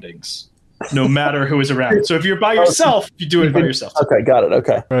surroundings. no matter who is around. So if you're by yourself, you do it by yourself. Okay, got it.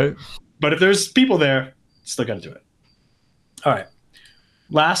 Okay. Right. But if there's people there, still got to do it. All right.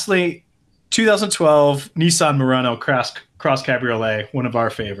 Lastly, 2012 Nissan Murano Cross Cabriolet, one of our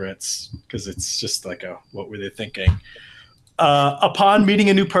favorites, because it's just like what were they thinking? Upon meeting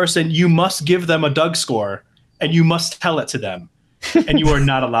a new person, you must give them a Doug score, and you must tell it to them, and you are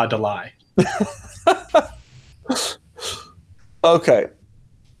not allowed to lie. Okay.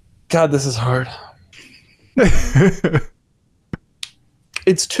 God, this is hard.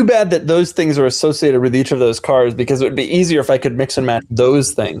 It's too bad that those things are associated with each of those cars, because it would be easier if I could mix and match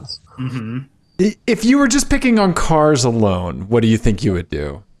those things. Mm-hmm. If you were just picking on cars alone, what do you think you would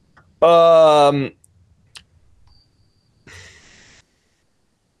do?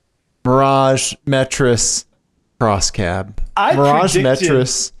 Mirage, Metris, Cross Cab. Mirage,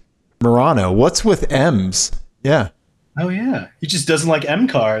 Metris, Murano. What's with M's? Yeah. Oh, yeah. He just doesn't like M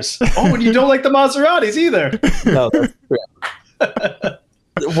cars. Oh, and you don't like the Maseratis either. No, that's true.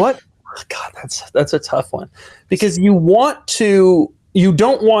 What? God, that's a tough one, because you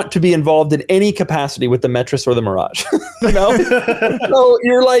don't want to be involved in any capacity with the Metris or the Mirage. You know? So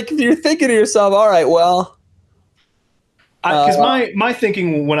you're thinking to yourself, all right, well. Because my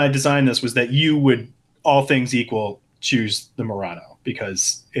thinking when I designed this was that you would, all things equal, choose the Murano,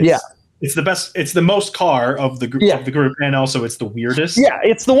 because it's the best, it's the most car of the group, and also it's the weirdest. Yeah,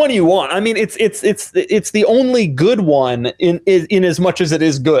 it's the one you want. I mean, it's the only good one in as much as it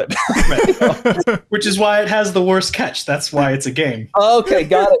is good. Right. Which is why it has the worst catch. That's why it's a game. Okay,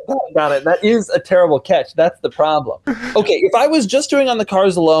 got it. That is a terrible catch. That's the problem. Okay, if I was just doing on the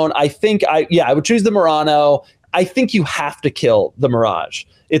cars alone, I think I would choose the Murano. I think you have to kill the Mirage.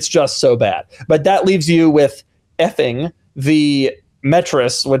 It's just so bad. But that leaves you with effing the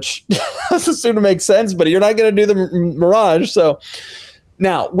Metris, which doesn't seem to make sense, but you're not going to do the Mirage. So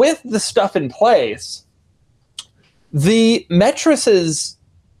now, with the stuff in place, the Metris's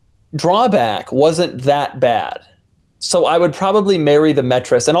drawback wasn't that bad. So I would probably marry the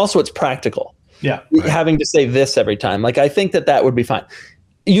Metris, and also it's practical. Yeah. Having to say this every time. Like, I think that would be fine.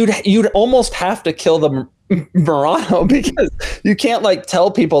 You'd almost have to kill the Murano, because you can't tell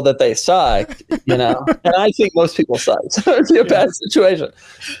people that they suck, you know. And I think most people suck, so it'd be a bad situation.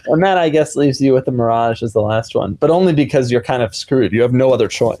 And that, I guess, leaves you with the Mirage as the last one, but only because you're kind of screwed. You have no other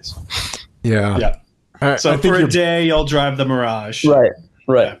choice. Yeah. So for a day, you'll drive the Mirage. Right.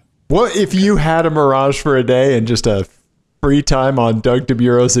 Yeah. What if you had a Mirage for a day and just a free time on Doug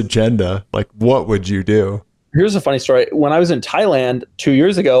DeMuro's agenda? What would you do? Here's a funny story. When I was in Thailand 2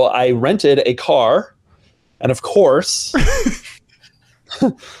 years ago, I rented a car. And of course,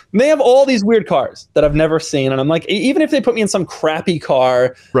 they have all these weird cars that I've never seen. And I'm like, even if they put me in some crappy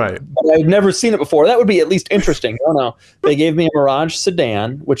car, right, I've never seen it before, that would be at least interesting. No. They gave me a Mirage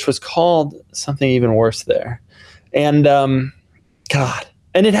sedan, which was called something even worse there. And God,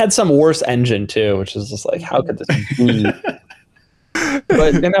 and it had some worse engine too, which is just like, how could this be?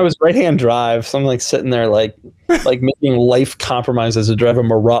 But then I was right-hand drive, so I'm sitting there like making life compromises to drive a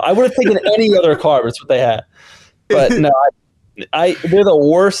Mirage. I would have taken any other car, but it's what they had. But no, they're the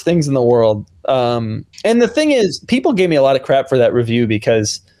worst things in the world. And the thing is, people gave me a lot of crap for that review,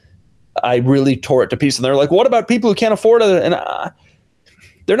 because I really tore it to pieces. And they're like, what about people who can't afford it? And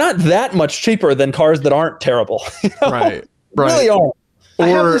they're not that much cheaper than cars that aren't terrible. You know? Right. Really aren't.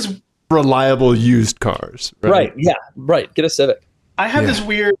 Or reliable used cars. Right. Yeah. Right. Get a Civic. I have this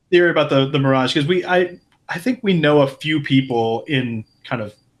weird theory about the Mirage, because I think we know a few people in kind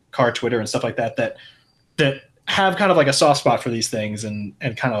of car Twitter and stuff like that have kind of a soft spot for these things and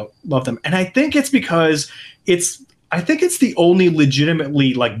kind of love them. And I think it's because it's the only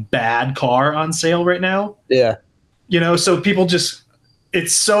legitimately bad car on sale right now. Yeah. You know, so people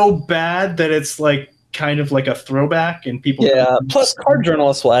it's so bad that it's kind of a throwback, and people. Yeah. Plus, car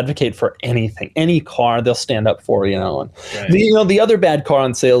journalists will advocate for anything, any car they'll stand up for. You know, and right. The other bad car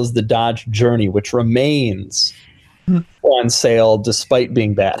on sale is the Dodge Journey, which remains on sale despite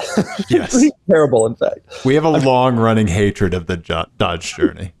being bad. Yes, terrible. In fact, we have a long-running hatred of the Dodge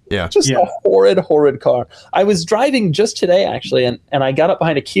Journey. Yeah, just a horrid car. I was driving just today, actually, and I got up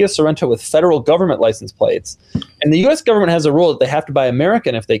behind a Kia Sorento with federal government license plates. And the U.S. government has a rule that they have to buy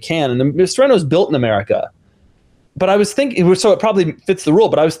American if they can. And the Sorento is built in America. But I was thinking, so it probably fits the rule,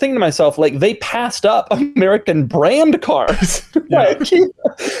 but I was thinking to myself, they passed up American brand cars.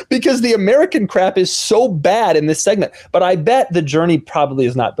 Because the American crap is so bad in this segment. But I bet the Journey probably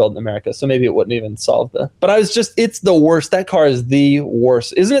is not built in America, so maybe it wouldn't even solve but it's the worst. That car is the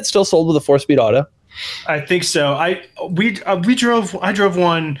worst. Isn't it still sold with a 4-speed auto? I think so. I drove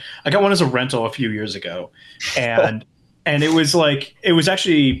one. I got one as a rental a few years ago, and it was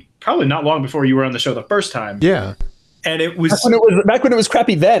actually probably not long before you were on the show the first time. Yeah. And it was back when it was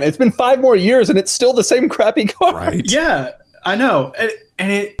crappy then. It's been 5 more years and it's still the same crappy car. Right. Yeah, I know.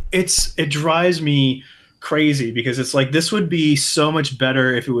 And it drives me crazy because it's like, this would be so much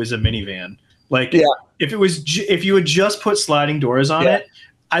better if it was a minivan. Like, if you had just put sliding doors on it,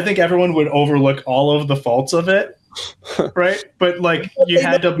 I think everyone would overlook all of the faults of it. Right. But like, you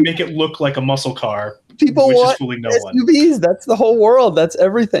had to make it look like a muscle car. People which want is fooling no SUVs. one. That's the whole world. That's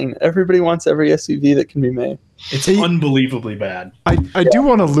everything. Everybody wants every SUV that can be made. It's unbelievably bad. I do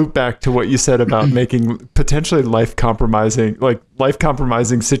want to loop back to what you said about making potentially life compromising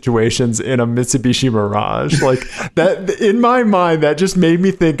situations in a Mitsubishi Mirage. Like that, in my mind, that just made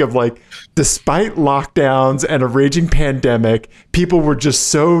me think of like, despite lockdowns and a raging pandemic, people were just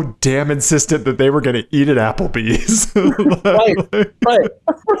so damn insistent that they were going to eat at Applebee's. Right.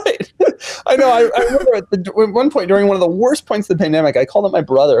 I know. I remember at one point during one of the worst points of the pandemic, I called up my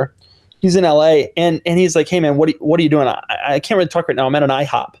brother. He's in LA, and he's like, "Hey man, what are you doing? I can't really talk right now. I'm at an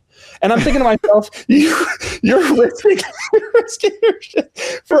IHOP." And I'm thinking to myself, you're risking your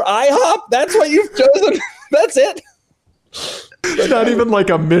shit for IHOP? That's what you've chosen? That's it? It's not even like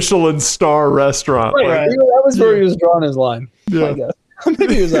a Michelin star restaurant. Right. That was where he was drawing his line. Yeah. I guess.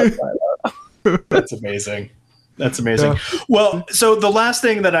 Maybe he was outside. That's amazing. That's amazing. Yeah. Well, so the last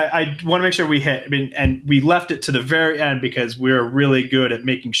thing that I want to make sure we hit, and we left it to the very end because we're really good at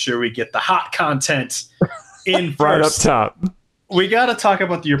making sure we get the hot content in right up top. We got to talk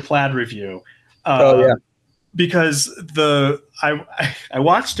about your Plaid review. Because I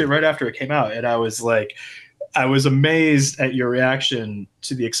watched it right after it came out, and I was amazed at your reaction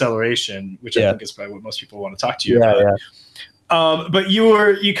to the acceleration, which I think is probably what most people want to talk to you about. Yeah. But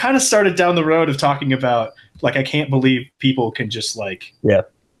you kind of started down the road of talking about, like, I can't believe people can just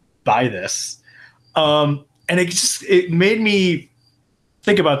buy this. And it made me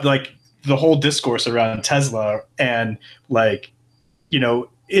think about like the whole discourse around Tesla and like, you know,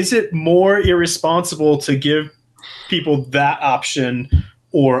 is it more irresponsible to give people that option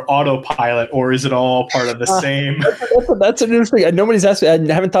or autopilot, or is it all part of the same? That's an interesting. Nobody's asked me. I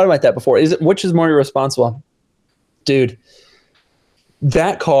haven't thought about that before. Which is more irresponsible? Dude,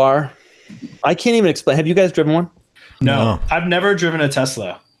 that car, I can't even explain. Have you guys driven one? No, I've never driven a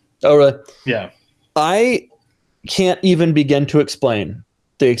Tesla. Oh, really? Yeah. I can't even begin to explain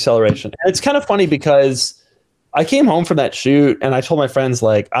the acceleration. And it's kind of funny because I came home from that shoot and I told my friends,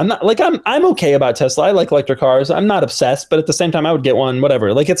 like, I'm okay about Tesla. I like electric cars. I'm not obsessed, but at the same time I would get one,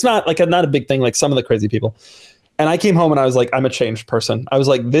 whatever. Like, it's not like not a big thing like some of the crazy people. And I came home and I was like, I'm a changed person. I was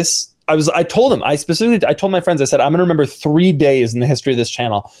like, I told them, I told my friends, I said, I'm going to remember 3 days in the history of this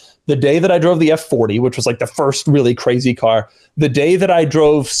channel. The day that I drove the F40, which was like the first really crazy car. The day that I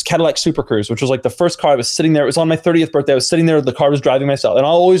drove Cadillac Super Cruise, which was like the first car. I was sitting there. It was on my 30th birthday. I was sitting there. The car was driving myself. And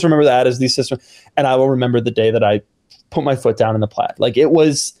I'll always remember that as the system. And I will remember the day that I put my foot down in the Plaid. Like, it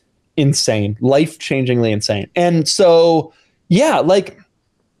was insane, life-changingly insane. And so, yeah, like,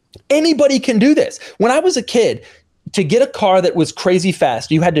 anybody can do this. When I was a kid, to get a car that was crazy fast,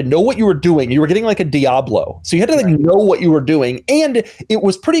 you had to know what you were doing. You were getting like a Diablo. So you had to know what you were doing. And it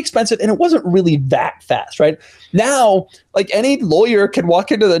was pretty expensive and it wasn't really that fast, right? Now, like, any lawyer can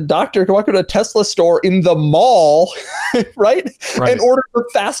walk into a Tesla store in the mall, right? And order the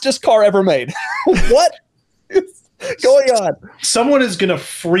fastest car ever made. What is going on? Someone is going to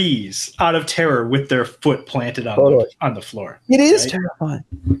freeze out of terror with their foot planted on the floor. It is terrifying.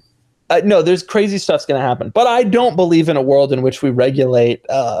 No, there's crazy stuff's going to happen. But I don't believe in a world in which we regulate.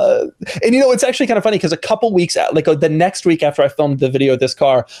 And, you know, it's actually kind of funny because a couple weeks out, like the next week after I filmed the video of this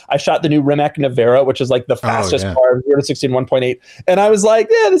car, I shot the new Rimac Nevera, which is like the fastest car, 0 to 60 in 1.8. And I was like,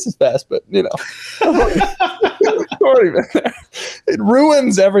 yeah, this is fast, but, you know, it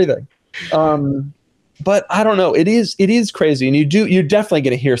ruins everything. But I don't know. It is crazy. And you're definitely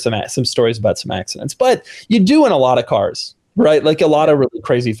going to hear some stories about some accidents. But you do in a lot of cars. Right, like a lot of really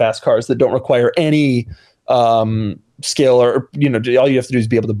crazy fast cars that don't require any skill, or, you know, all you have to do is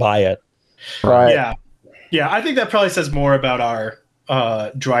be able to buy it. Right? Yeah. I think that probably says more about our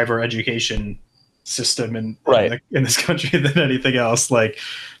driver education system in this country than anything else. Like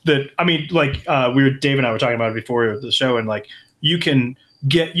that. I mean, like Dave and I were talking about it before the show, and like you can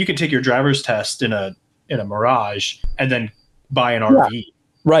take your driver's test in a Mirage and then buy an RV.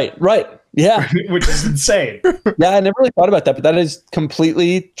 Right. Yeah. Which is insane. Yeah, I never really thought about that, but that is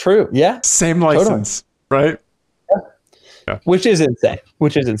completely true. Yeah. Same license, right? Yeah. Which is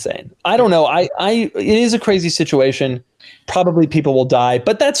insane. I don't know. It is a crazy situation. Probably people will die,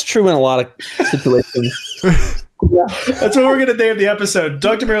 but that's true in a lot of situations. That's what we're going to name the episode.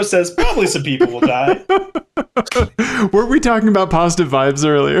 Doug DeMuro says probably some people will die. Weren't we talking about positive vibes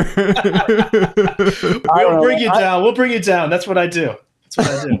earlier? We'll bring you down. We'll bring you down. That's what I do.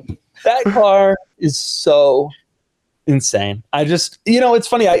 That car is so insane. I just, it's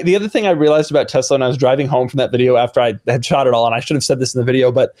funny. The other thing I realized about Tesla when I was driving home from that video after I had shot it all, and I should have said this in the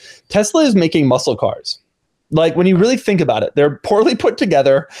video, but Tesla is making muscle cars. Like, when you really think about it, they're poorly put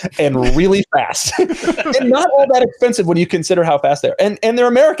together and really fast and not all that expensive when you consider how fast they are. And they're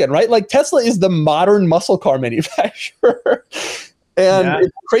American, right? Like, Tesla is the modern muscle car manufacturer. And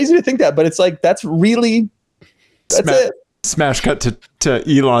it's crazy to think that, but it's like, that's it. Smash cut to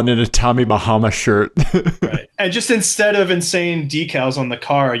Elon in a Tommy Bahama shirt. Right. And just instead of insane decals on the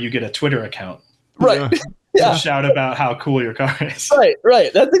car, you get a Twitter account. Right. Yeah. Shout about how cool your car is.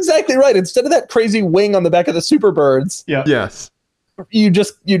 Right. That's exactly right. Instead of that crazy wing on the back of the Superbirds, yes, you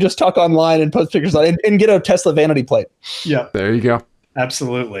just talk online and post pictures on it and get a Tesla vanity plate. Yeah, there you go.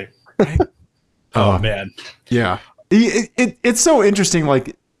 Absolutely. Oh man, yeah. It's so interesting,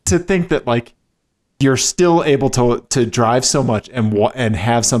 like, to think that, like, you're still able to drive so much and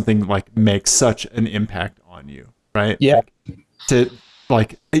have something like make such an impact on you, right? Yeah.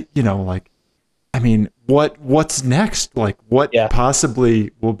 I mean, what's next? Like, what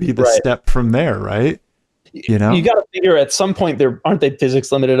possibly will be the step from there, right? You got to figure at some point aren't they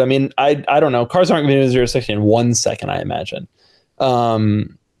physics limited? I mean, I don't know. Cars aren't going to do 0 to 60 in 1 second, I imagine.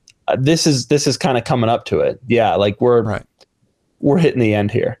 This is kind of coming up to it. Yeah, like we're hitting the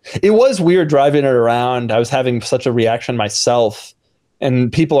end here. It was weird driving it around. I was having such a reaction myself,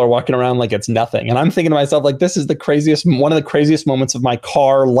 and people are walking around like it's nothing. And I'm thinking to myself, like, this is one of the craziest moments of my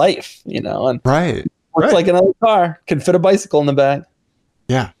car life, and it's like another car, can fit a bicycle in the back.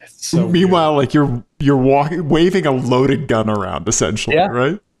 Yeah. So meanwhile, like, you're waving a loaded gun around, essentially,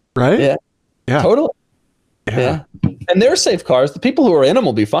 right? Right? Yeah. Yeah. Totally. Yeah. And they're safe cars. The people who are in them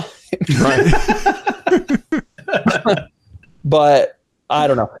will be fine. Right. But I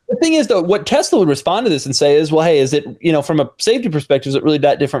don't know. The thing is, though, what Tesla would respond to this and say is, well, hey, is it, from a safety perspective, is it really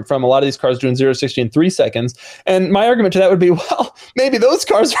that different from a lot of these cars doing 0 to 60 in 3 seconds? And my argument to that would be, well, maybe those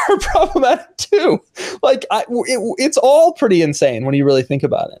cars are problematic too. Like, it's all pretty insane when you really think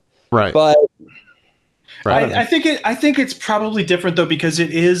about it. Right. But I think it's probably different, though, because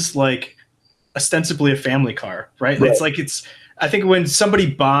it is, like, ostensibly a family car, right? It's like, I think when somebody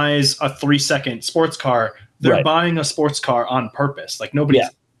buys a 3-second sports car, they're buying a sports car on purpose. Like, nobody's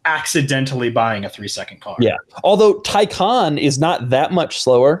accidentally buying a 3-second car. Yeah. Although Taycan is not that much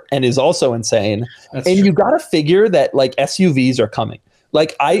slower and is also insane. That's true. You got to figure that, like, SUVs are coming.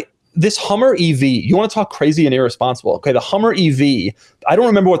 Like, this Hummer EV, you want to talk crazy and irresponsible. Okay, the Hummer EV, I don't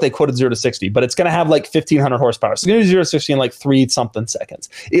remember what they quoted 0 to 60, but it's going to have like 1,500 horsepower. So it's going to do 0 to 60 in like 3-something seconds.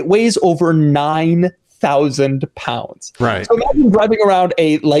 It weighs over 9,000 pounds. Right. So imagine driving around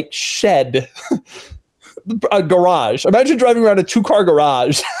a shed, a garage. Imagine driving around a 2-car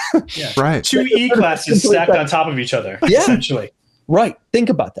garage. Yeah. Right. 2 E-classes stacked on top of each other, essentially. Right. Think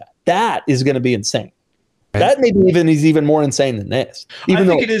about that. That is going to be insane. Right. That maybe is even more insane than this. I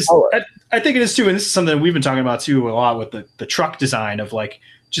think it is. I think it is too, and this is something that we've been talking about too a lot with the truck design of, like,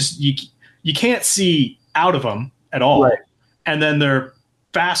 just you can't see out of them at all, and then they're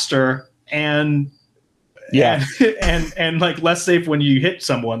faster and like less safe when you hit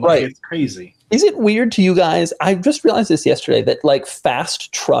someone. Like, it's crazy. Is it weird to you guys? I just realized this yesterday that, like,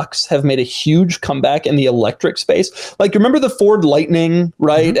 fast trucks have made a huge comeback in the electric space. Like, remember the Ford Lightning,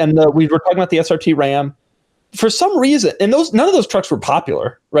 right? Mm-hmm. And we were talking about the SRT Ram. For some reason, and none of those trucks were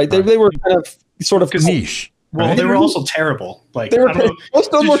popular, right? They were kind of sort of niche. Well, right? they were also terrible. Like,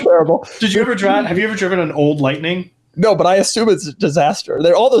 most of them were terrible. Did you ever drive? Have you ever driven an old Lightning? No, but I assume it's a disaster.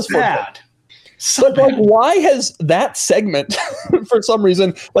 They're all those bad. So like, why has that segment, for some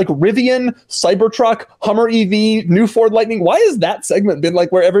reason, like Rivian, Cybertruck, Hummer EV, new Ford Lightning, why has that segment been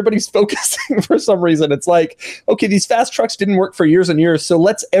like where everybody's focusing for some reason? It's like, okay, these fast trucks didn't work for years and years, so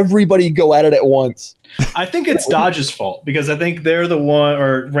let's everybody go at it at once. I think it's Dodge's fault, because I think they're the one,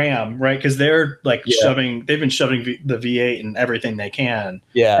 or Ram, right? Because they're like they've been shoving the V8 and everything they can.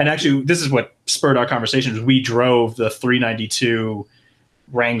 Yeah. And actually, this is what spurred our conversations. We drove the 392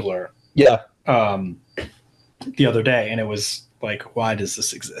 Wrangler. Yeah. The other day, and it was like, why does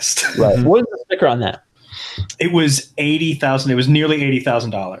this exist? Right. What is the sticker on that? It was $80,000. It was nearly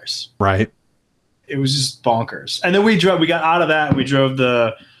 $80,000. Right. It was just bonkers. And then we got out of that, and we drove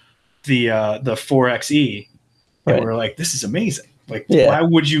the 4xe, and we were like, this is amazing. Like, why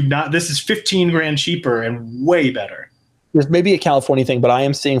would you not? This is $15,000 cheaper and way better. There's maybe a California thing, but I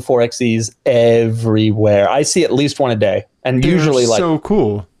am seeing 4xes everywhere. I see at least one a day, and They're usually so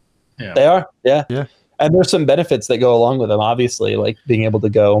cool. Yeah. They are. Yeah. Yeah. And there's some benefits that go along with them, obviously, like being able to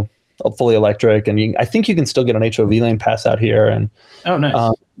go fully electric. And I think you can still get an HOV lane pass out here. And oh,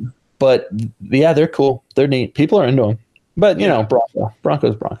 nice. But yeah, they're cool. They're neat. People are into them. But you know,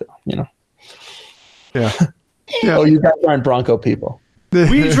 Bronco's Bronco. You know. Yeah. Oh, you guys aren't Bronco people.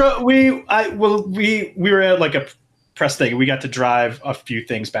 We were at like a press thing. We got to drive a few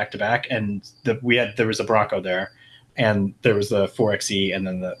things back to back, and there was a Bronco there, and there was the 4xe, and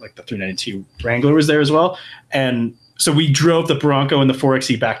then the 392 Wrangler was there as well. And so we drove the Bronco and the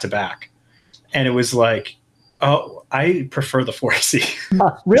 4xe back to back, and it was like, oh, I prefer the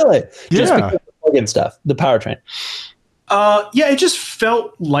 4xe. Really? Just Yeah. because of the plug-in stuff, the powertrain. Yeah, it just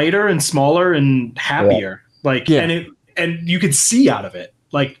felt lighter and smaller and happier. Like, Yeah. and you could see out of it.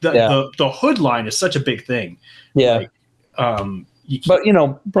 Like the hood line is such a big thing. Yeah. Like, But you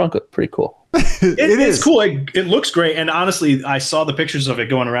know, Bronco, pretty cool. It's cool. It looks great. And honestly, I saw the pictures of it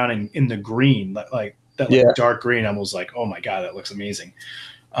going around in the green, like dark green. I was like, oh my God, that looks amazing.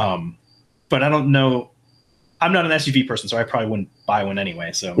 But I don't know. I'm not an SUV person, so I probably wouldn't buy one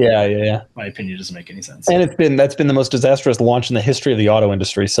anyway. So Yeah. my opinion doesn't make any sense. And that's been the most disastrous launch in the history of the auto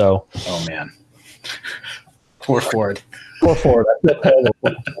industry. So, oh man, poor Ford. Poor Ford.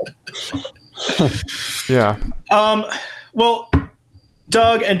 Yeah. Well,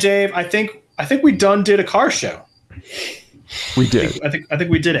 Doug and Dave, I think we did a car show. We did. I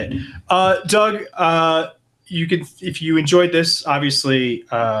think we did it. Doug, you can, if you enjoyed this, obviously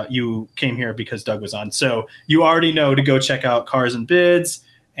you came here because Doug was on. So you already know to go check out Cars and Bids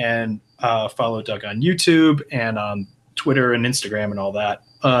and follow Doug on YouTube and on Twitter and Instagram and all that.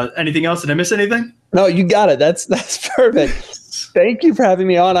 Anything else? Did I miss anything? No, you got it. That's perfect. Thank you for having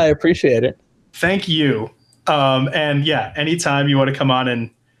me on. I appreciate it. Thank you. And yeah, anytime you want to come on and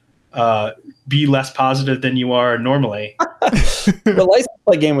be less positive than you are normally. The license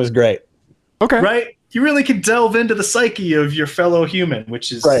plate game was great. Okay. Right? You really can delve into the psyche of your fellow human,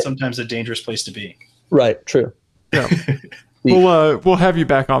 which is sometimes a dangerous place to be. Right. True. Yeah. We'll have you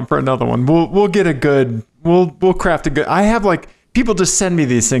back on for another one. We'll get a good. We'll craft a good. I have like people just send me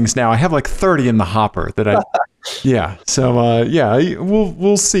these things now. I have like 30 in the hopper that I. Yeah. So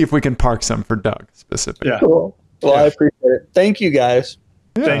we'll see if we can park some for Doug specifically. Yeah. Cool. Well, I appreciate it. Thank you guys.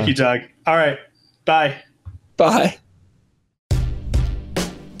 Yeah. Thank you, Doug. All right. Bye. Bye.